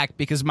step back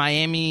because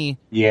Miami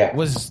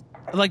was,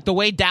 like, the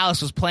way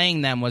Dallas was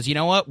playing them was, you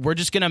know what, we're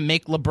just going to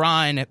make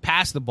LeBron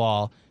pass the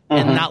ball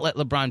and not let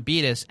LeBron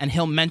beat us, and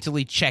he'll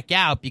mentally check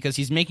out because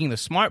he's making the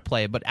smart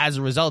play, but as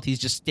a result, he's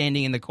just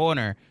standing in the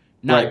corner,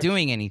 not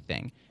doing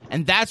anything.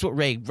 And that's what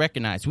Ray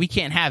recognized. We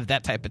can't have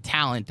that type of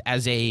talent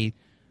as a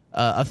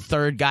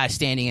third guy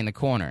standing in the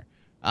corner.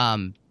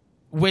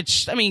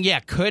 Which, I mean,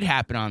 could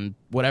happen on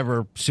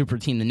whatever super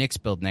team the Knicks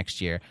build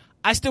next year.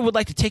 I still would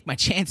like to take my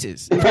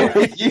chances.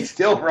 You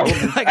still roll the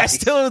dice. Like, I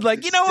still would,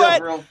 like, you know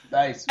what? Roll the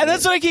dice, and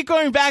that's what I keep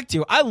going back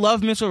to. I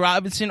love Mitchell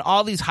Robinson,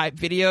 all these hype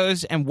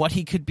videos and what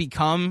he could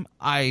become.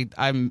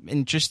 I'm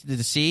interested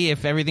to see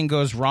if everything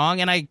goes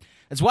wrong. And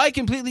that's why I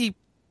completely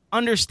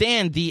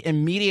understand the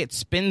immediate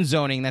spin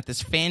zoning that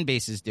this fan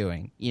base is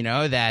doing. You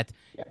know, that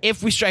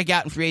if we strike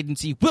out in free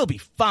agency, we'll be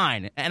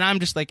fine. And I'm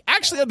just like,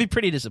 actually, I'll be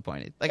pretty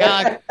disappointed. Like,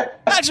 I'll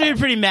actually be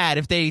pretty mad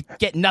if they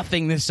get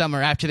nothing this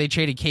summer after they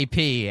traded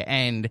KP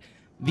and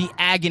the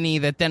agony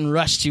that then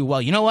rushed to, well,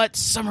 you know what?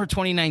 Summer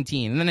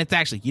 2019. And then it's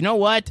actually, you know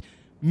what?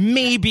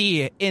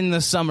 Maybe in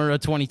the summer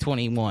of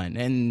 2021.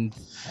 And,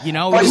 you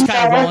know, we're just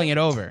kind of rolling it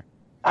over.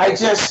 I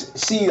just,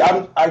 see, I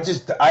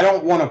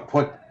don't want to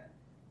put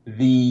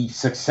the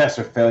success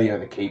or failure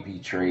of the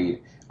KP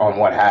trade on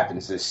what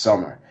happens this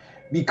summer.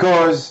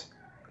 Because,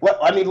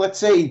 I mean, let's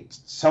say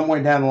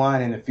somewhere down the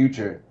line in the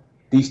future,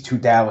 these 2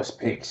 Dallas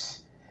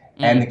picks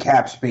and the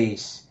cap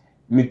space,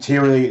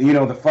 materially, you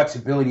know, the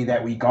flexibility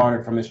that we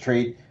garnered from this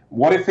trade,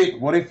 what if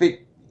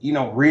it, you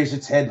know, rears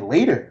its head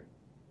later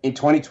in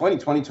 2020,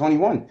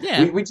 2021?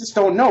 Yeah. We just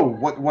don't know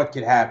what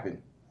could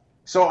happen.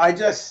 So I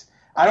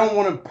don't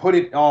want to put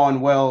it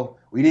on, well,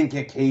 we didn't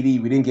get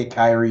KD, we didn't get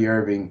Kyrie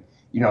Irving.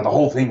 You know, the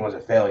whole thing was a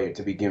failure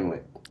to begin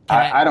with.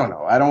 I don't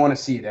know. I don't want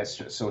to see it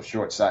as so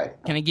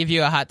short-sighted. Can I give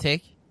you a hot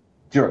take?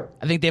 Sure.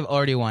 I think they've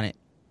already won it.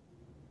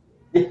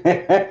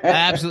 I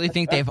absolutely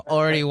think they've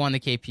already won the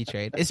KP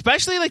trade.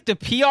 Especially, like, the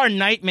PR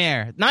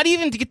nightmare. Not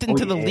even to get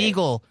into the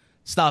legal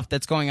stuff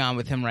that's going on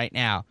with him right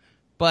now.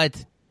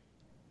 But,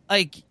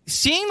 like,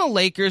 seeing the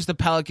Lakers, the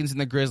Pelicans,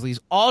 and the Grizzlies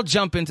all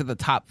jump into the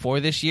top 4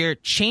 this year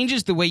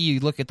changes the way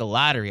you look at the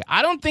lottery.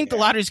 I don't think the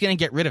lottery is going to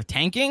get rid of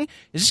tanking.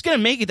 It's just going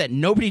to make it that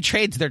nobody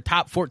trades their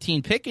top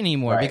 14 pick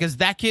anymore because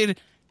that could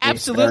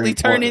absolutely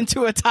turn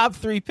into a top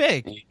 3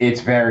 pick.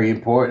 It's very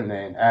important,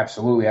 man.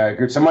 Absolutely, I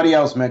agree. Somebody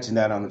else mentioned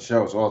that on the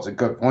show, so it's a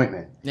good point,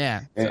 man.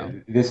 Yeah. So.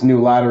 This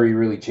new lottery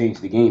really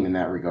changed the game in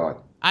that regard.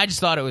 I just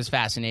thought it was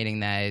fascinating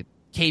that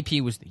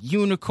KP was the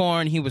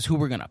unicorn. He was who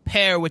we're going to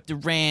pair with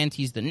Durant.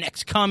 He's the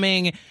next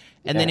coming.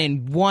 And then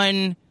in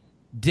one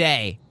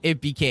day, it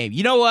became,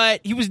 you know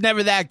what? He was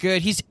never that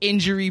good. He's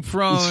injury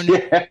prone.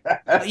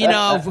 You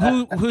know,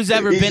 who's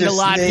ever been to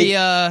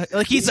Latvia?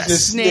 Like, he's a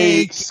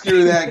snake.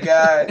 Screw that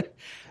guy.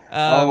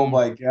 Oh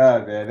my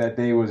God, man. That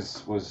day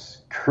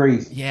was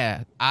crazy.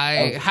 Yeah.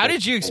 How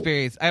did you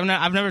experience?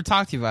 I've never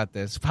talked to you about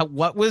this.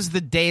 What was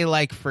the day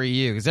like for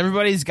you? Because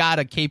everybody's got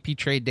a KP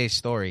trade day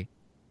story.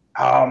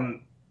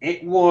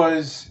 It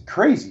was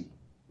crazy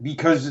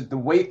because the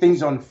way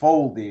things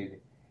unfolded,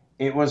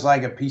 it was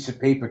like a piece of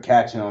paper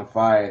catching on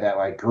fire that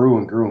like grew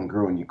and grew and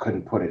grew, and you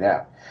couldn't put it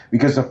out.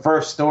 Because the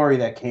first story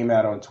that came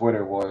out on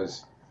Twitter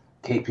was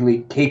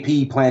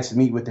KP plans to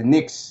meet with the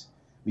Knicks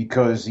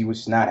because he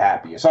was not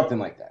happy or something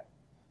like that.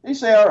 They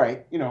say, all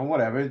right,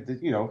 whatever,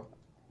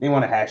 they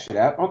want to hash it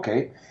out.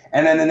 Okay.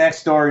 And then the next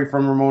story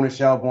from Ramona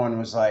Shelburne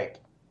was like,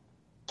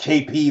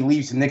 KP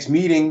leaves the Knicks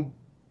meeting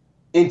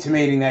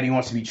intimating that he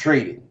wants to be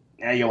traded.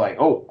 Now you're like,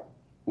 oh.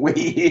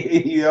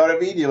 Wait, you know what I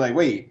mean? You're like,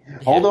 wait,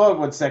 hold on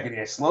 1 second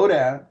here. Slow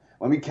down.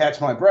 Let me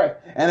catch my breath.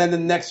 And then the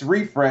next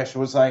refresh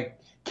was like,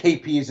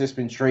 KP has just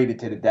been traded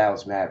to the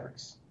Dallas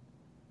Mavericks.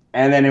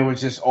 And then it was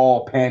just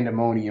all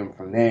pandemonium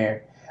from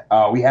there.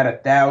 We had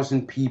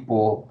 1,000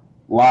 people,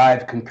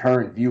 live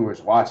concurrent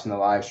viewers, watching the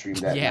live stream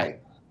that night.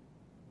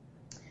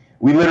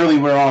 We literally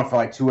were on for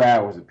like 2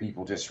 hours of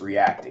people just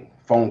reacting.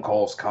 Phone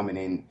calls coming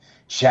in,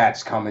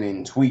 chats coming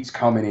in, tweets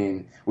coming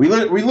in. We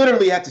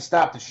literally had to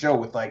stop the show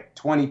with like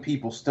 20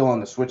 people still on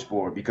the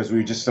switchboard because we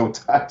were just so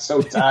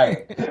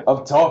tired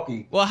of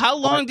talking. Well, how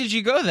long did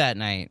you go that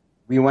night?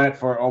 We went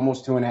for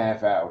almost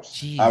 2.5 hours.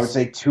 Jeez. I would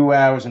say 2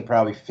 hours and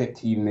probably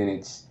 15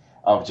 minutes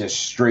of just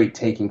straight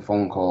taking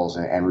phone calls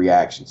and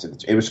reactions.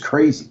 It was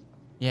crazy.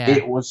 Yeah.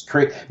 It was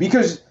crazy.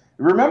 Because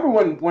remember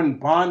when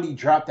Bondi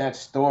dropped that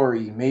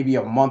story maybe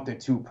a month or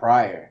two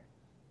prior,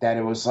 that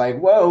it was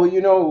like, well,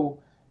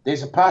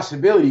 there's a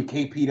possibility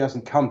KP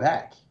doesn't come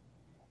back.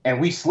 And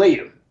we slayed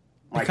him.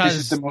 Like, this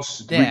is the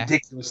most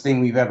ridiculous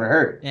thing we've ever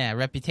heard. Yeah,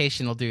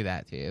 reputation will do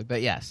that to you,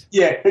 but yes.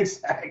 Yeah,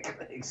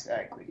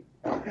 exactly.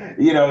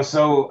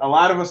 So a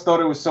lot of us thought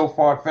it was so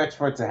far-fetched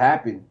for it to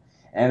happen.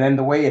 And then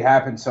the way it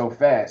happened so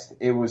fast,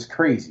 it was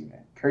crazy,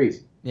 man.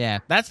 Crazy. Yeah,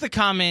 that's the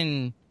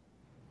common,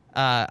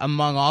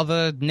 among all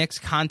the Knicks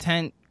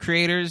content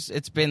creators,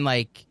 it's been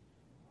like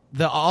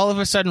the all of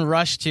a sudden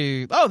rush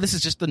to, this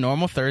is just the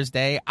normal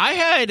Thursday.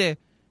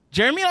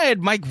 Jeremy and I had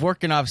Mike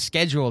Vorkunov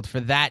scheduled for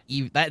that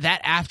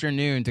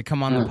afternoon to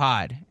come on the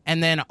pod.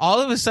 And then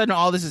all of a sudden,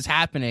 all this is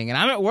happening. And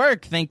I'm at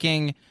work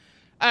thinking,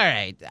 all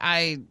right,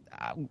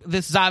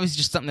 this is obviously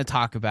just something to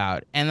talk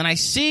about. And then I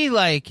see,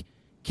 like,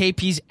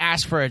 KP's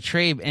asked for a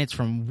trade, and it's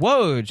from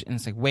Woj. And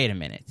it's like, wait a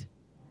minute.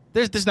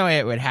 There's no way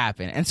it would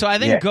happen. And so I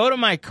then go to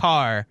my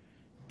car,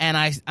 and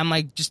I'm,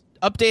 like, just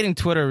updating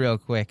Twitter real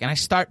quick. And I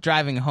start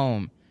driving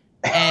home.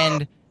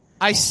 And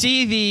I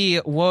see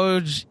the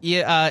Woj,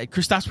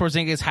 Kristaps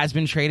Porzingis has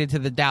been traded to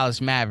the Dallas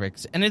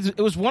Mavericks. And it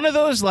was one of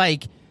those,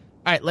 like,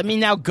 all right, let me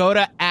now go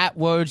to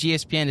 @Woj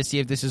ESPN to see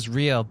if this is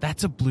real.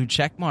 That's a blue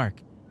check mark.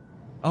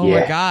 Oh,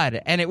 my God.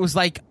 And it was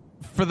like,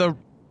 for the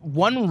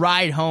one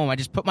ride home, I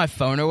just put my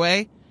phone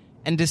away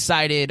and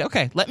decided,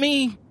 okay, let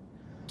me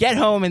get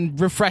home and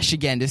refresh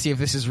again to see if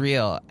this is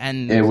real.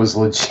 And it was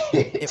legit.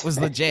 It was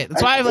legit.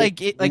 That's why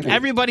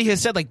everybody has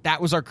said, like,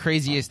 that was our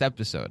craziest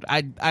episode.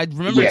 I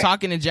remember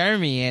talking to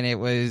Jeremy, and it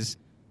was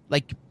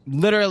like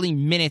literally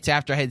minutes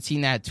after I had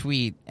seen that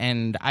tweet,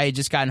 and I had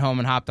just gotten home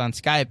and hopped on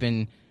Skype.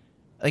 And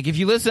like, if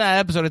you listen to that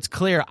episode, it's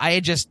clear I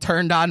had just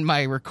turned on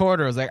my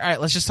recorder. I was like, all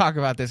right, let's just talk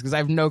about this because I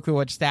have no clue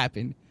what just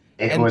happened.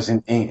 It was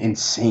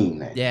insane,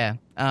 man. Yeah.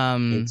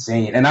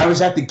 Insane. And I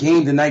was at the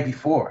game the night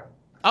before.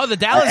 Oh, the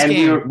Dallas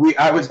game.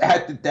 I was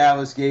at the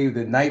Dallas game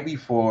the night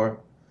before,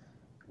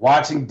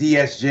 watching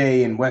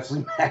DSJ and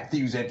Wesley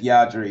Matthews at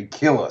DeAndre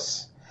kill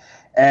us.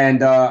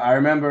 And I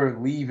remember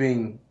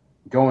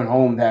going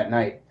home that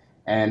night,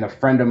 and a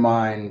friend of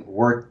mine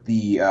worked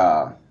the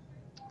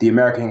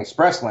American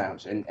Express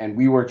Lounge, and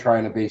we were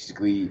trying to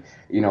basically,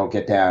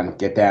 get down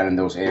in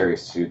those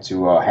areas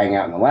to hang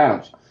out in the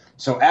lounge.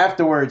 So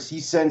afterwards,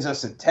 he sends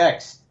us a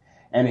text.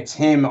 And it's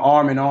him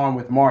arm in arm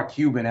with Mark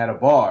Cuban at a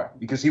bar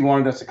because he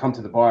wanted us to come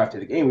to the bar after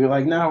the game. We were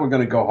like, no, we're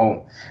going to go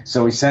home.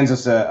 So he sends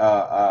us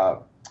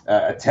a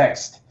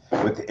text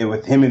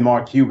with him and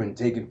Mark Cuban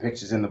taking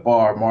pictures in the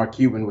bar. Mark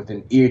Cuban with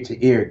an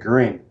ear-to-ear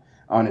grin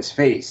on his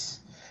face.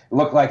 It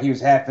looked like he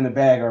was half in the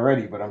bag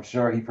already, but I'm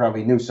sure he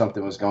probably knew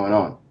something was going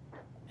on.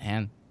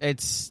 Man,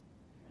 it's...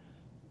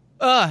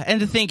 and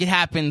to think it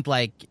happened,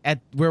 like, at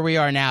where we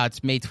are now,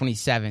 it's May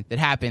 27th. It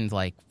happened,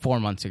 like, 4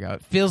 months ago.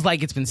 It feels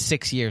like it's been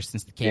 6 years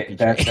since the KP trade.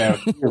 That's how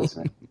it feels,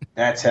 man.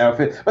 That's how it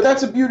feels. But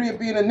that's the beauty of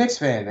being a Knicks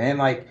fan, man.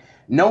 Like,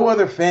 no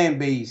other fan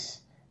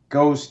base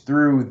goes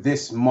through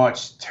this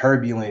much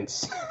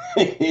turbulence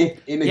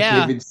in a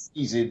given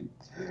season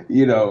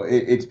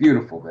it's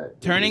beautiful, man.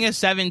 Turning a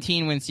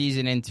 17-win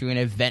season into an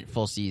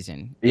eventful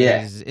season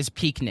is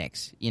peak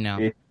Knicks,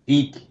 It's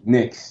peak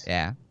Knicks.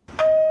 Yeah.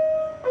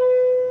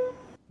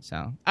 So,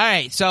 all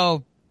right.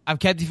 So I've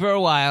kept you for a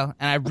while,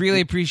 and I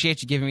really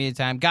appreciate you giving me the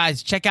time.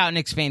 Guys, check out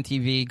Knicks Fan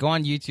TV. Go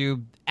on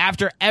YouTube.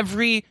 After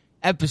every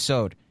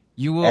episode,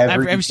 you will,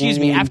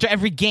 after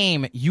every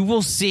game, you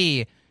will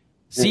see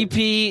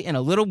CP in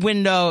a little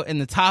window in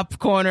the top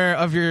corner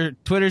of your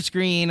Twitter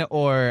screen,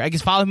 or I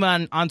guess follow him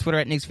on Twitter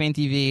at Knicks Fan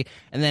TV.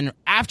 And then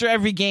after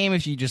every game,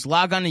 if you just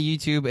log on to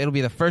YouTube, it'll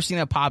be the first thing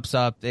that pops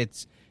up.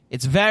 It's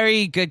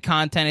very good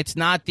content. It's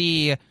not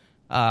the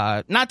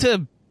not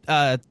to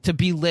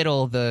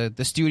belittle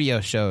the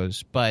studio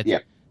shows, but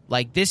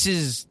like this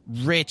is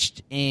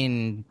rich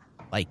in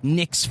like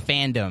Knicks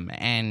fandom,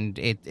 and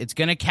it's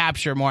going to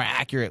capture more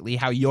accurately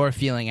how you're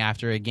feeling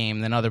after a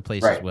game than other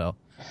places will.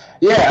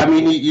 Yeah, I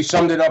mean, you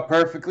summed it up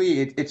perfectly.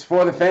 It's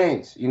for the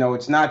fans.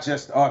 It's not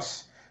just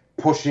us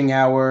pushing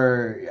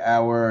our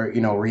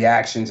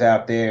reactions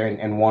out there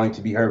and wanting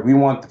to be heard. We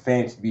want the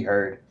fans to be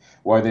heard,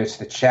 whether it's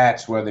the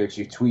chats, whether it's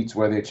your tweets,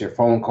 whether it's your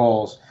phone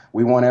calls.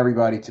 We want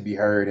everybody to be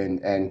heard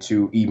and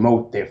to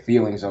emote their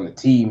feelings on the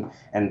team,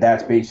 and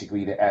that's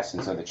basically the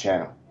essence of the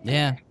channel.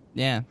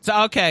 Yeah.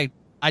 So, okay,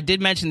 I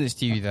did mention this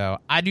to you, though.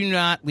 I do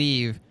not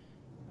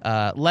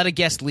let a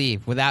guest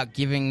leave without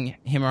giving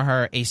him or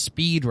her a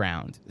speed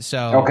round.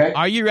 So,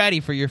 Are you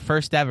ready for your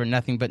first ever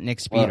Nothing But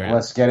Knicks speed round?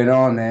 Let's get it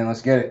on, man.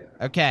 Let's get it.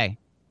 Okay.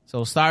 So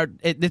we'll start.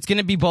 It's going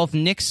to be both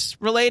Knicks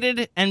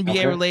related,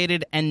 NBA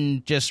related,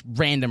 and just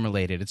random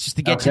related. It's just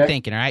to get you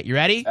thinking, all right? You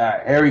ready? All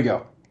right, here we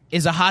go.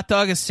 Is a hot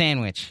dog a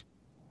sandwich?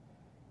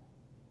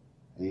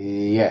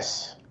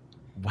 Yes.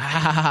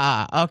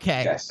 Wow.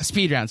 Okay. Yes.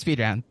 Speed round.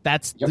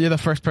 You're the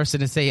first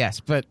person to say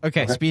yes, but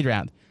okay. Speed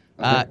round.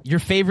 Your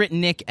favorite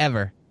Knick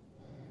ever?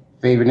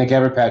 Favorite Knick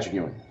ever, Patrick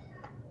Ewing.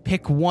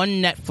 Pick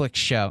one Netflix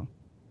show.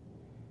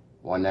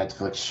 One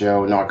Netflix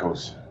show,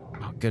 Narcos.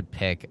 Oh, good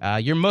pick.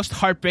 Your most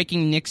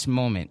heartbreaking Knicks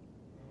moment.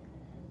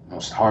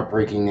 Most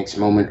heartbreaking Knicks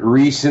moment.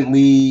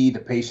 Recently, the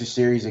Pacers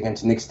series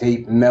against Knicks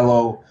tape,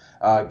 Melo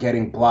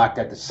getting blocked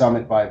at the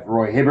summit by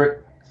Roy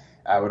Hibbert.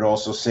 I would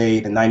also say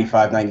the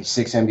 95-96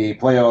 NBA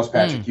playoffs,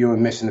 Patrick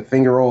Ewing missing the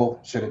finger roll,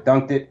 should have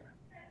dunked it.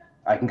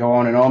 I can go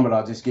on and on, but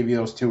I'll just give you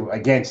those two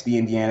against the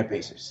Indiana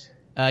Pacers.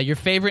 Your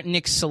favorite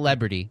Knicks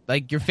celebrity,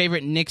 like your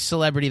favorite Knicks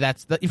celebrity.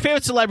 Your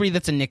favorite celebrity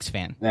that's a Knicks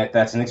fan.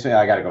 That's a Knicks fan.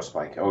 I gotta go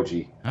Spike. OG.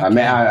 Okay.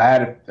 I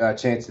had a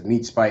chance to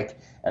meet Spike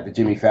at the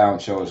Jimmy Fallon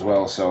show as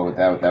well, so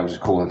that was a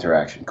cool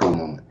interaction, cool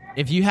moment.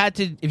 If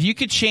you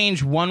could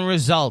change one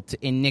result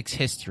in Knicks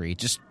history,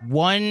 just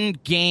one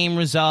game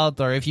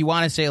result, or if you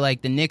want to say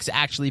like the Knicks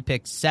actually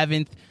picked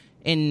 7th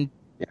in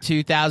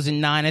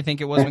 2009, I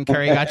think it was when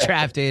Curry got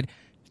drafted.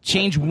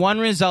 Change one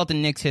result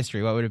in Knicks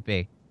history, what would it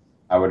be?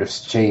 I would have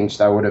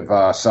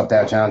subbed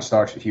out John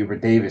Starks for Hubert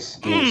Davis,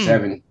 Game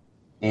 7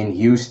 in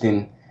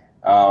Houston.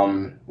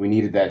 We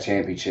needed that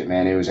championship,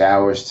 man. It was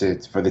ours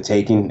for the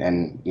taking,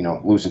 and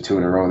losing 2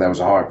 in a row, that was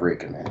a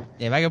heartbreaker, man.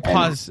 Yeah, if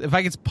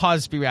I could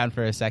pause speed round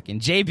for a second.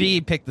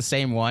 JB picked the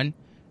same one.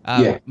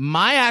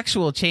 My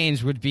actual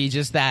change would be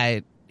just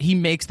that he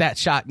makes that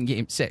shot in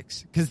Game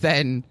 6, because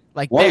then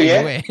you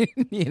win.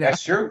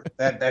 That's true.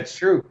 That's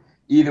true.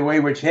 Either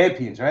way, we're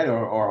champions, right?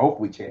 Or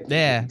hopefully champions.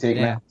 Yeah. Take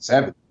him out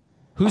 7.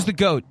 Who's the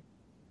GOAT?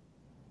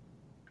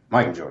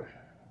 Michael Jordan.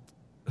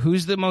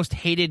 Who's the most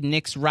hated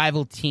Knicks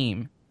rival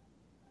team?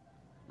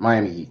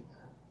 Miami Heat.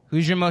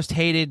 Who's your most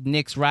hated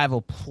Knicks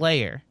rival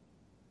player?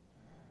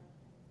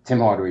 Tim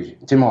Hardaway.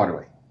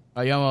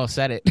 Oh, you almost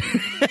said it.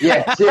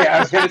 yeah, I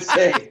was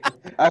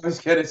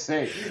gonna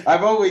say.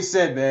 I've always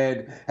said,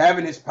 man,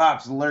 having his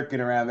pops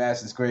lurking around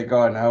Madison Square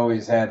Garden, I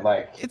always had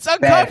it's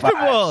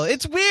uncomfortable.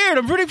 It's weird.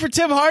 I'm rooting for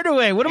Tim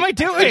Hardaway. What am I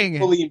doing? I couldn't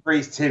fully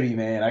embrace Timmy,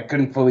 man. I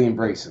couldn't fully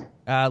embrace him.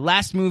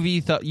 Last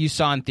movie you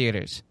saw in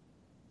theaters?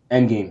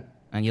 Endgame.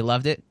 And you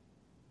loved it?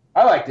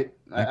 I liked it.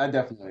 I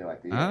definitely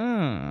liked it.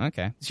 Yeah. Oh,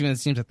 okay. It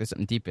seems like there's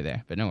something deeper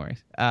there, but no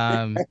worries.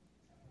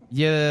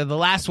 The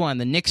last one,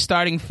 the Knicks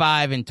starting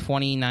 5 in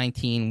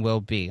 2019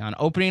 will be. On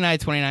opening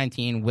night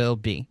 2019 will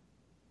be.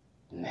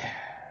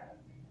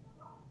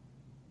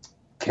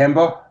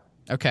 Kemba.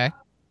 Okay.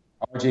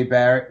 RJ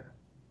Barrett.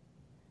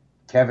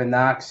 Kevin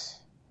Knox.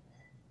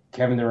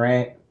 Kevin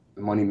Durant.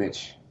 Money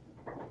Mitch.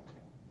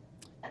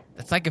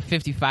 That's like a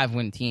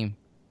 55-win team.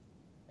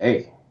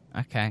 Hey.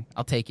 Okay,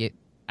 I'll take it.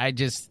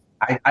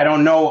 I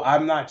don't know.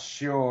 I'm not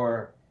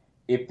sure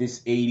if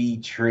this 80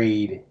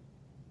 trade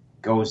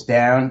goes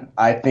down.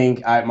 I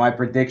think my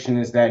prediction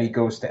is that he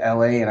goes to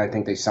LA, and I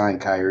think they sign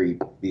Kyrie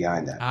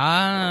behind that.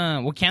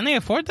 Well, can they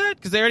afford that?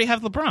 Because they already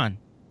have LeBron.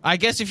 I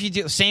guess if you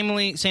do same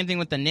thing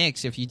with the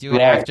Knicks, if you do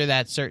it after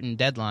that certain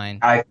deadline.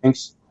 I think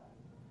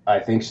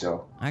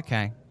so.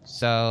 Okay,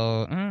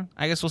 so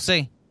I guess we'll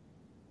see.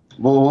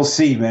 Well, we'll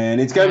see, man.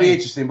 It's gonna be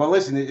interesting. But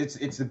listen,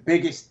 it's the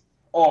biggest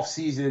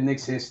offseason in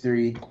Knicks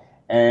history.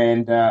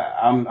 And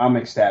I'm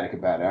ecstatic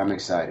about it. I'm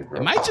excited, bro.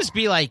 It might just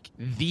be like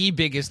the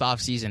biggest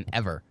offseason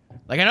ever.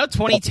 Like I know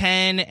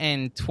 2010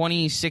 and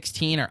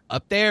 2016 are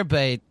up there,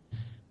 but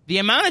the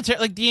amount of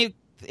the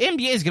the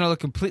NBA is going to look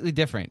completely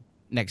different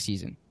next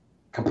season.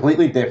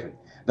 Completely different.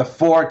 The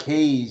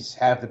 4Ks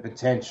have the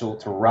potential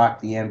to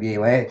rock the NBA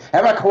land.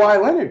 How about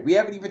Kawhi Leonard? We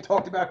haven't even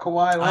talked about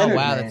Kawhi Leonard. Oh,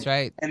 wow, man. that's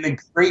right. And the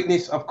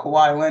greatness of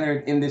Kawhi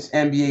Leonard in this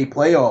NBA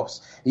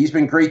playoffs. He's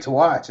been great to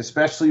watch,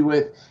 especially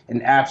with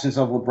an absence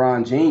of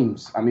LeBron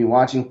James. I mean,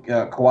 watching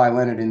Kawhi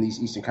Leonard in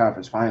these Eastern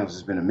Conference Finals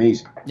has been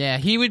amazing. Yeah,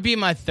 he would be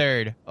my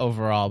third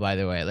overall, by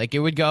the way. Like, it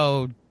would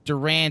go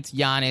Durant,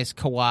 Giannis,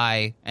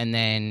 Kawhi, and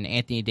then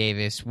Anthony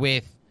Davis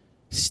with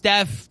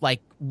Steph,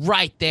 like,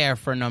 right there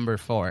for number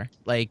 4.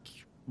 Like,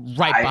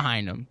 right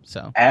behind him.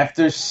 So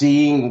after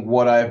seeing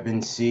what I've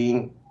been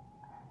seeing,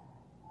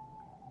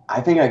 I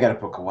think I got to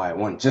put Kawhi at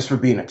 1 just for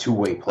being a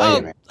two-way player,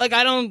 man. Like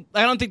I don't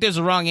think there's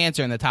a wrong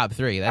answer in the top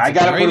 3. That's I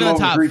got to put even him the over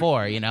top Greek.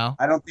 4. You know,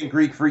 I don't think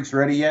Greek Freak's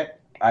ready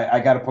yet.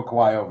 I got to put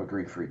Kawhi over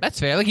Greek Freak. That's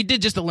fair. Like he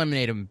did just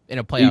eliminate him in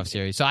a playoff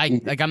series, so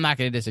I'm not going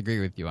to disagree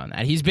with you on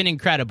that. He's been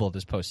incredible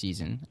this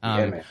postseason.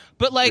 Man.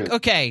 But like, Really.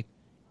 okay.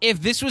 If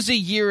this was a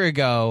year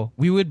ago,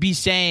 we would be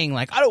saying,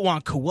 like, I don't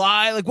want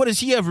Kawhi. Like, what has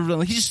he ever done?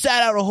 Like, he just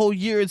sat out a whole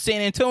year in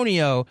San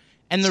Antonio.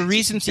 And the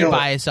recency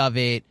bias of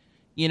it,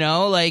 you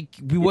know, like,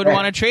 we wouldn't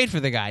want to trade for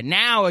the guy.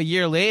 Now, a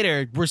year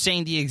later, we're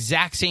saying the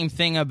exact same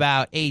thing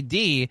about AD.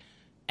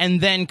 And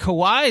then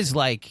Kawhi's,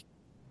 like,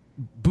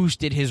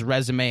 boosted his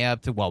resume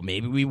up to, well,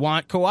 maybe we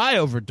want Kawhi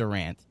over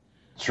Durant.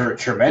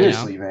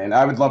 Tremendously, man.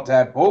 I would love to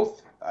have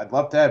both.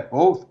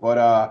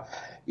 But,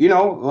 you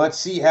know, let's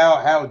see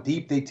how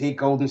deep they take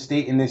Golden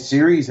State in this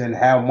series and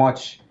how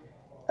much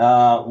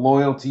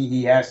loyalty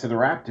he has to the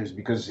Raptors.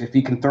 Because if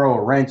he can throw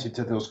a wrench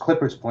into those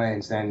Clippers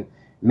plans, then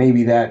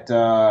maybe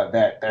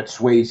that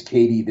sways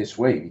KD this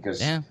way.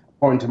 Because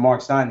according to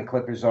Mark Stein, the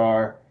Clippers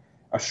are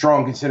a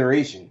strong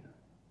consideration.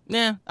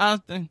 Yeah,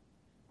 I'll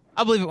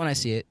believe it when I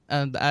see it.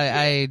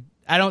 I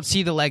don't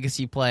see the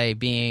legacy play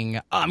being,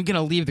 I'm going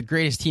to leave the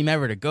greatest team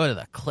ever to go to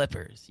the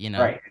Clippers, you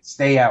know? Right.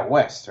 Stay out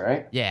west,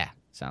 right? Yeah,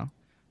 so...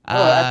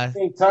 at the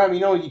same time, you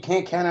know, you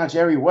can't count out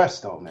Jerry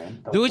West, though,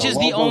 man. Which is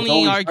the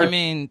only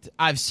argument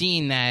I've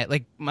seen that,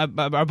 like,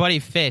 our buddy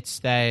Fitz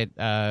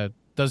that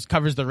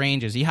covers the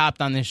Rangers, he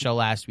hopped on this show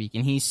last week,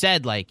 and he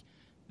said, like,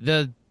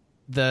 the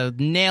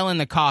nail in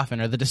the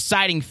coffin, or the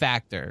deciding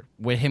factor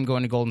with him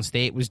going to Golden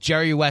State was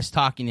Jerry West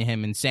talking to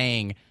him and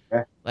saying,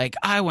 like,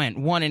 I went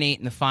 1-8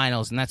 in the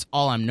finals, and that's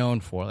all I'm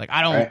known for. Like,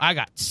 I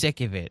got sick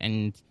of it.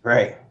 And,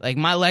 like,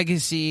 my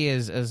legacy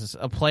as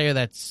a player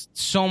that's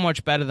so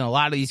much better than a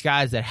lot of these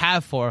guys that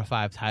have 4 or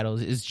 5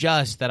 titles is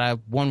just that I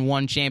won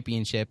 1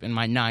 championship in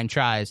my 9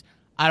 tries.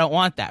 I don't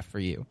want that for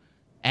you.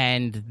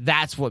 And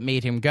that's what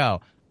made him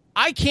go.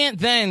 I can't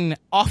then,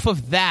 off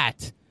of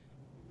that,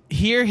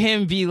 hear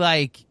him be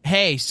like,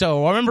 hey,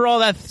 so remember all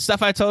that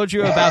stuff I told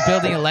you about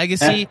building a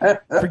legacy?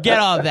 Forget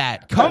all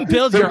that. Come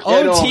build your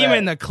own team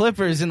in the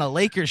Clippers in the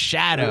Lakers'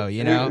 shadow,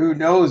 you know? Who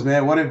knows,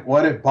 man? What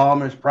if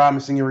Ballmer's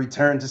promising a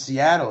return to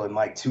Seattle in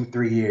like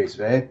 2-3 years,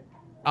 man?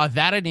 Oh,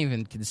 that I didn't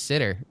even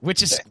consider,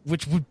 which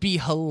would be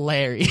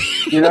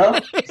hilarious. You know?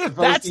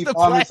 That's the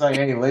play. It's like,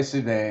 hey,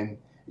 listen, man.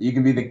 You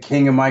can be the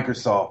king of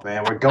Microsoft,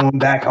 man. We're going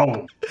back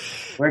home.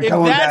 We're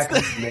going back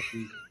home,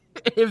 man.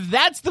 If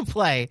that's the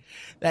play,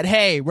 that,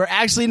 hey, we're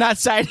actually not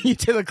signing you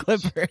to the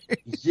Clippers.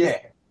 Yeah.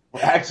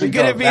 We're actually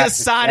going to be a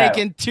Sonic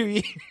in 2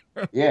 years.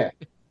 Yeah.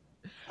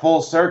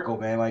 Full circle,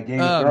 man, like Game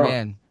of Thrones. Oh,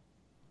 man.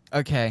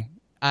 Okay.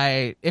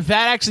 If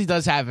that actually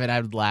does happen, I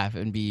would laugh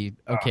and be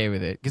okay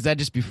with it, because that'd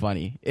just be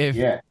funny. If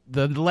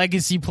the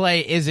legacy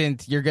play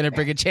isn't, you're going to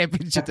bring a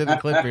championship to the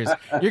Clippers.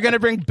 You're going to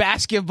bring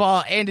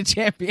basketball and a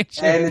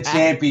championship. And a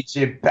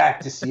championship back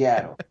to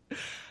Seattle.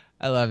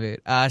 I love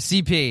it.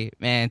 CP,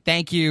 man,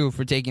 thank you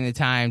for taking the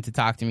time to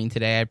talk to me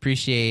today. I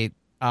appreciate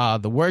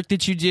the work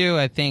that you do.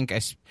 I think,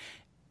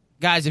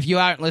 guys, if you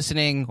aren't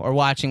listening or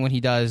watching what he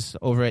does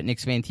over at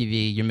Knicks Fan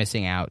TV, you're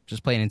missing out.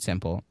 Just plain and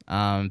simple.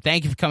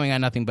 Thank you for coming on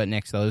Nothing But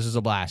Knicks, though. This is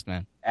a blast,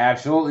 man.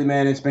 Absolutely,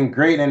 man. It's been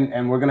great,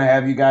 and we're going to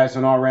have you guys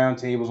on our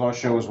roundtables, our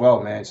show as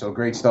well, man. So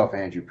great stuff,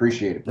 Andrew.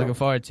 Appreciate it, bro. Looking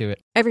forward to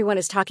it. Everyone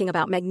is talking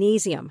about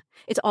magnesium.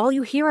 It's all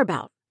you hear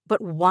about. But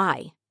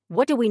why?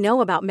 What do we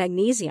know about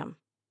magnesium?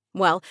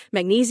 Well,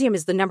 magnesium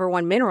is the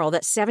 #1 mineral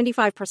that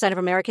 75% of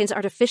Americans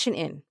are deficient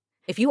in.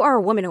 If you are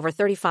a woman over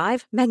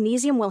 35,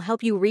 magnesium will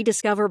help you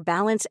rediscover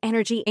balance,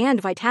 energy,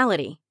 and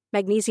vitality.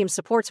 Magnesium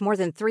supports more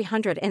than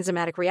 300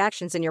 enzymatic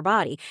reactions in your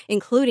body,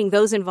 including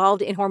those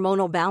involved in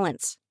hormonal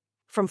balance.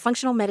 From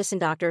functional medicine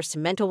doctors to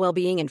mental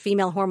well-being and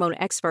female hormone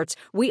experts,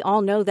 we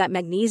all know that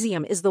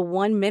magnesium is the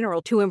one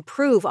mineral to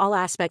improve all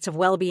aspects of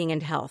well-being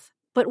and health.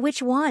 But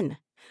which one?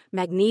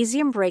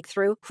 Magnesium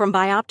Breakthrough from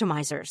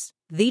Bioptimizers,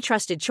 the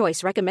trusted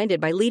choice recommended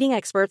by leading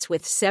experts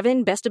with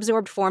 7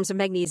 best-absorbed forms of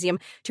magnesium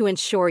to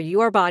ensure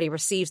your body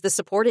receives the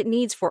support it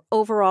needs for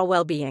overall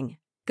well-being.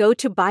 Go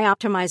to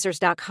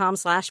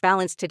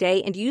bioptimizers.com/balance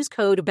today and use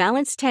code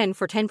BALANCE10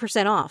 for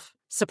 10% off.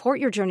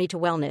 Support your journey to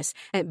wellness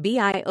at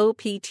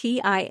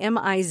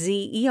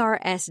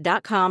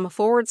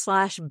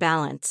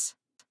bioptimizers.com/balance.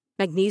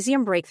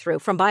 Magnesium Breakthrough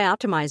from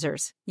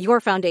Bioptimizers, your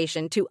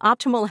foundation to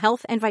optimal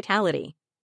health and vitality.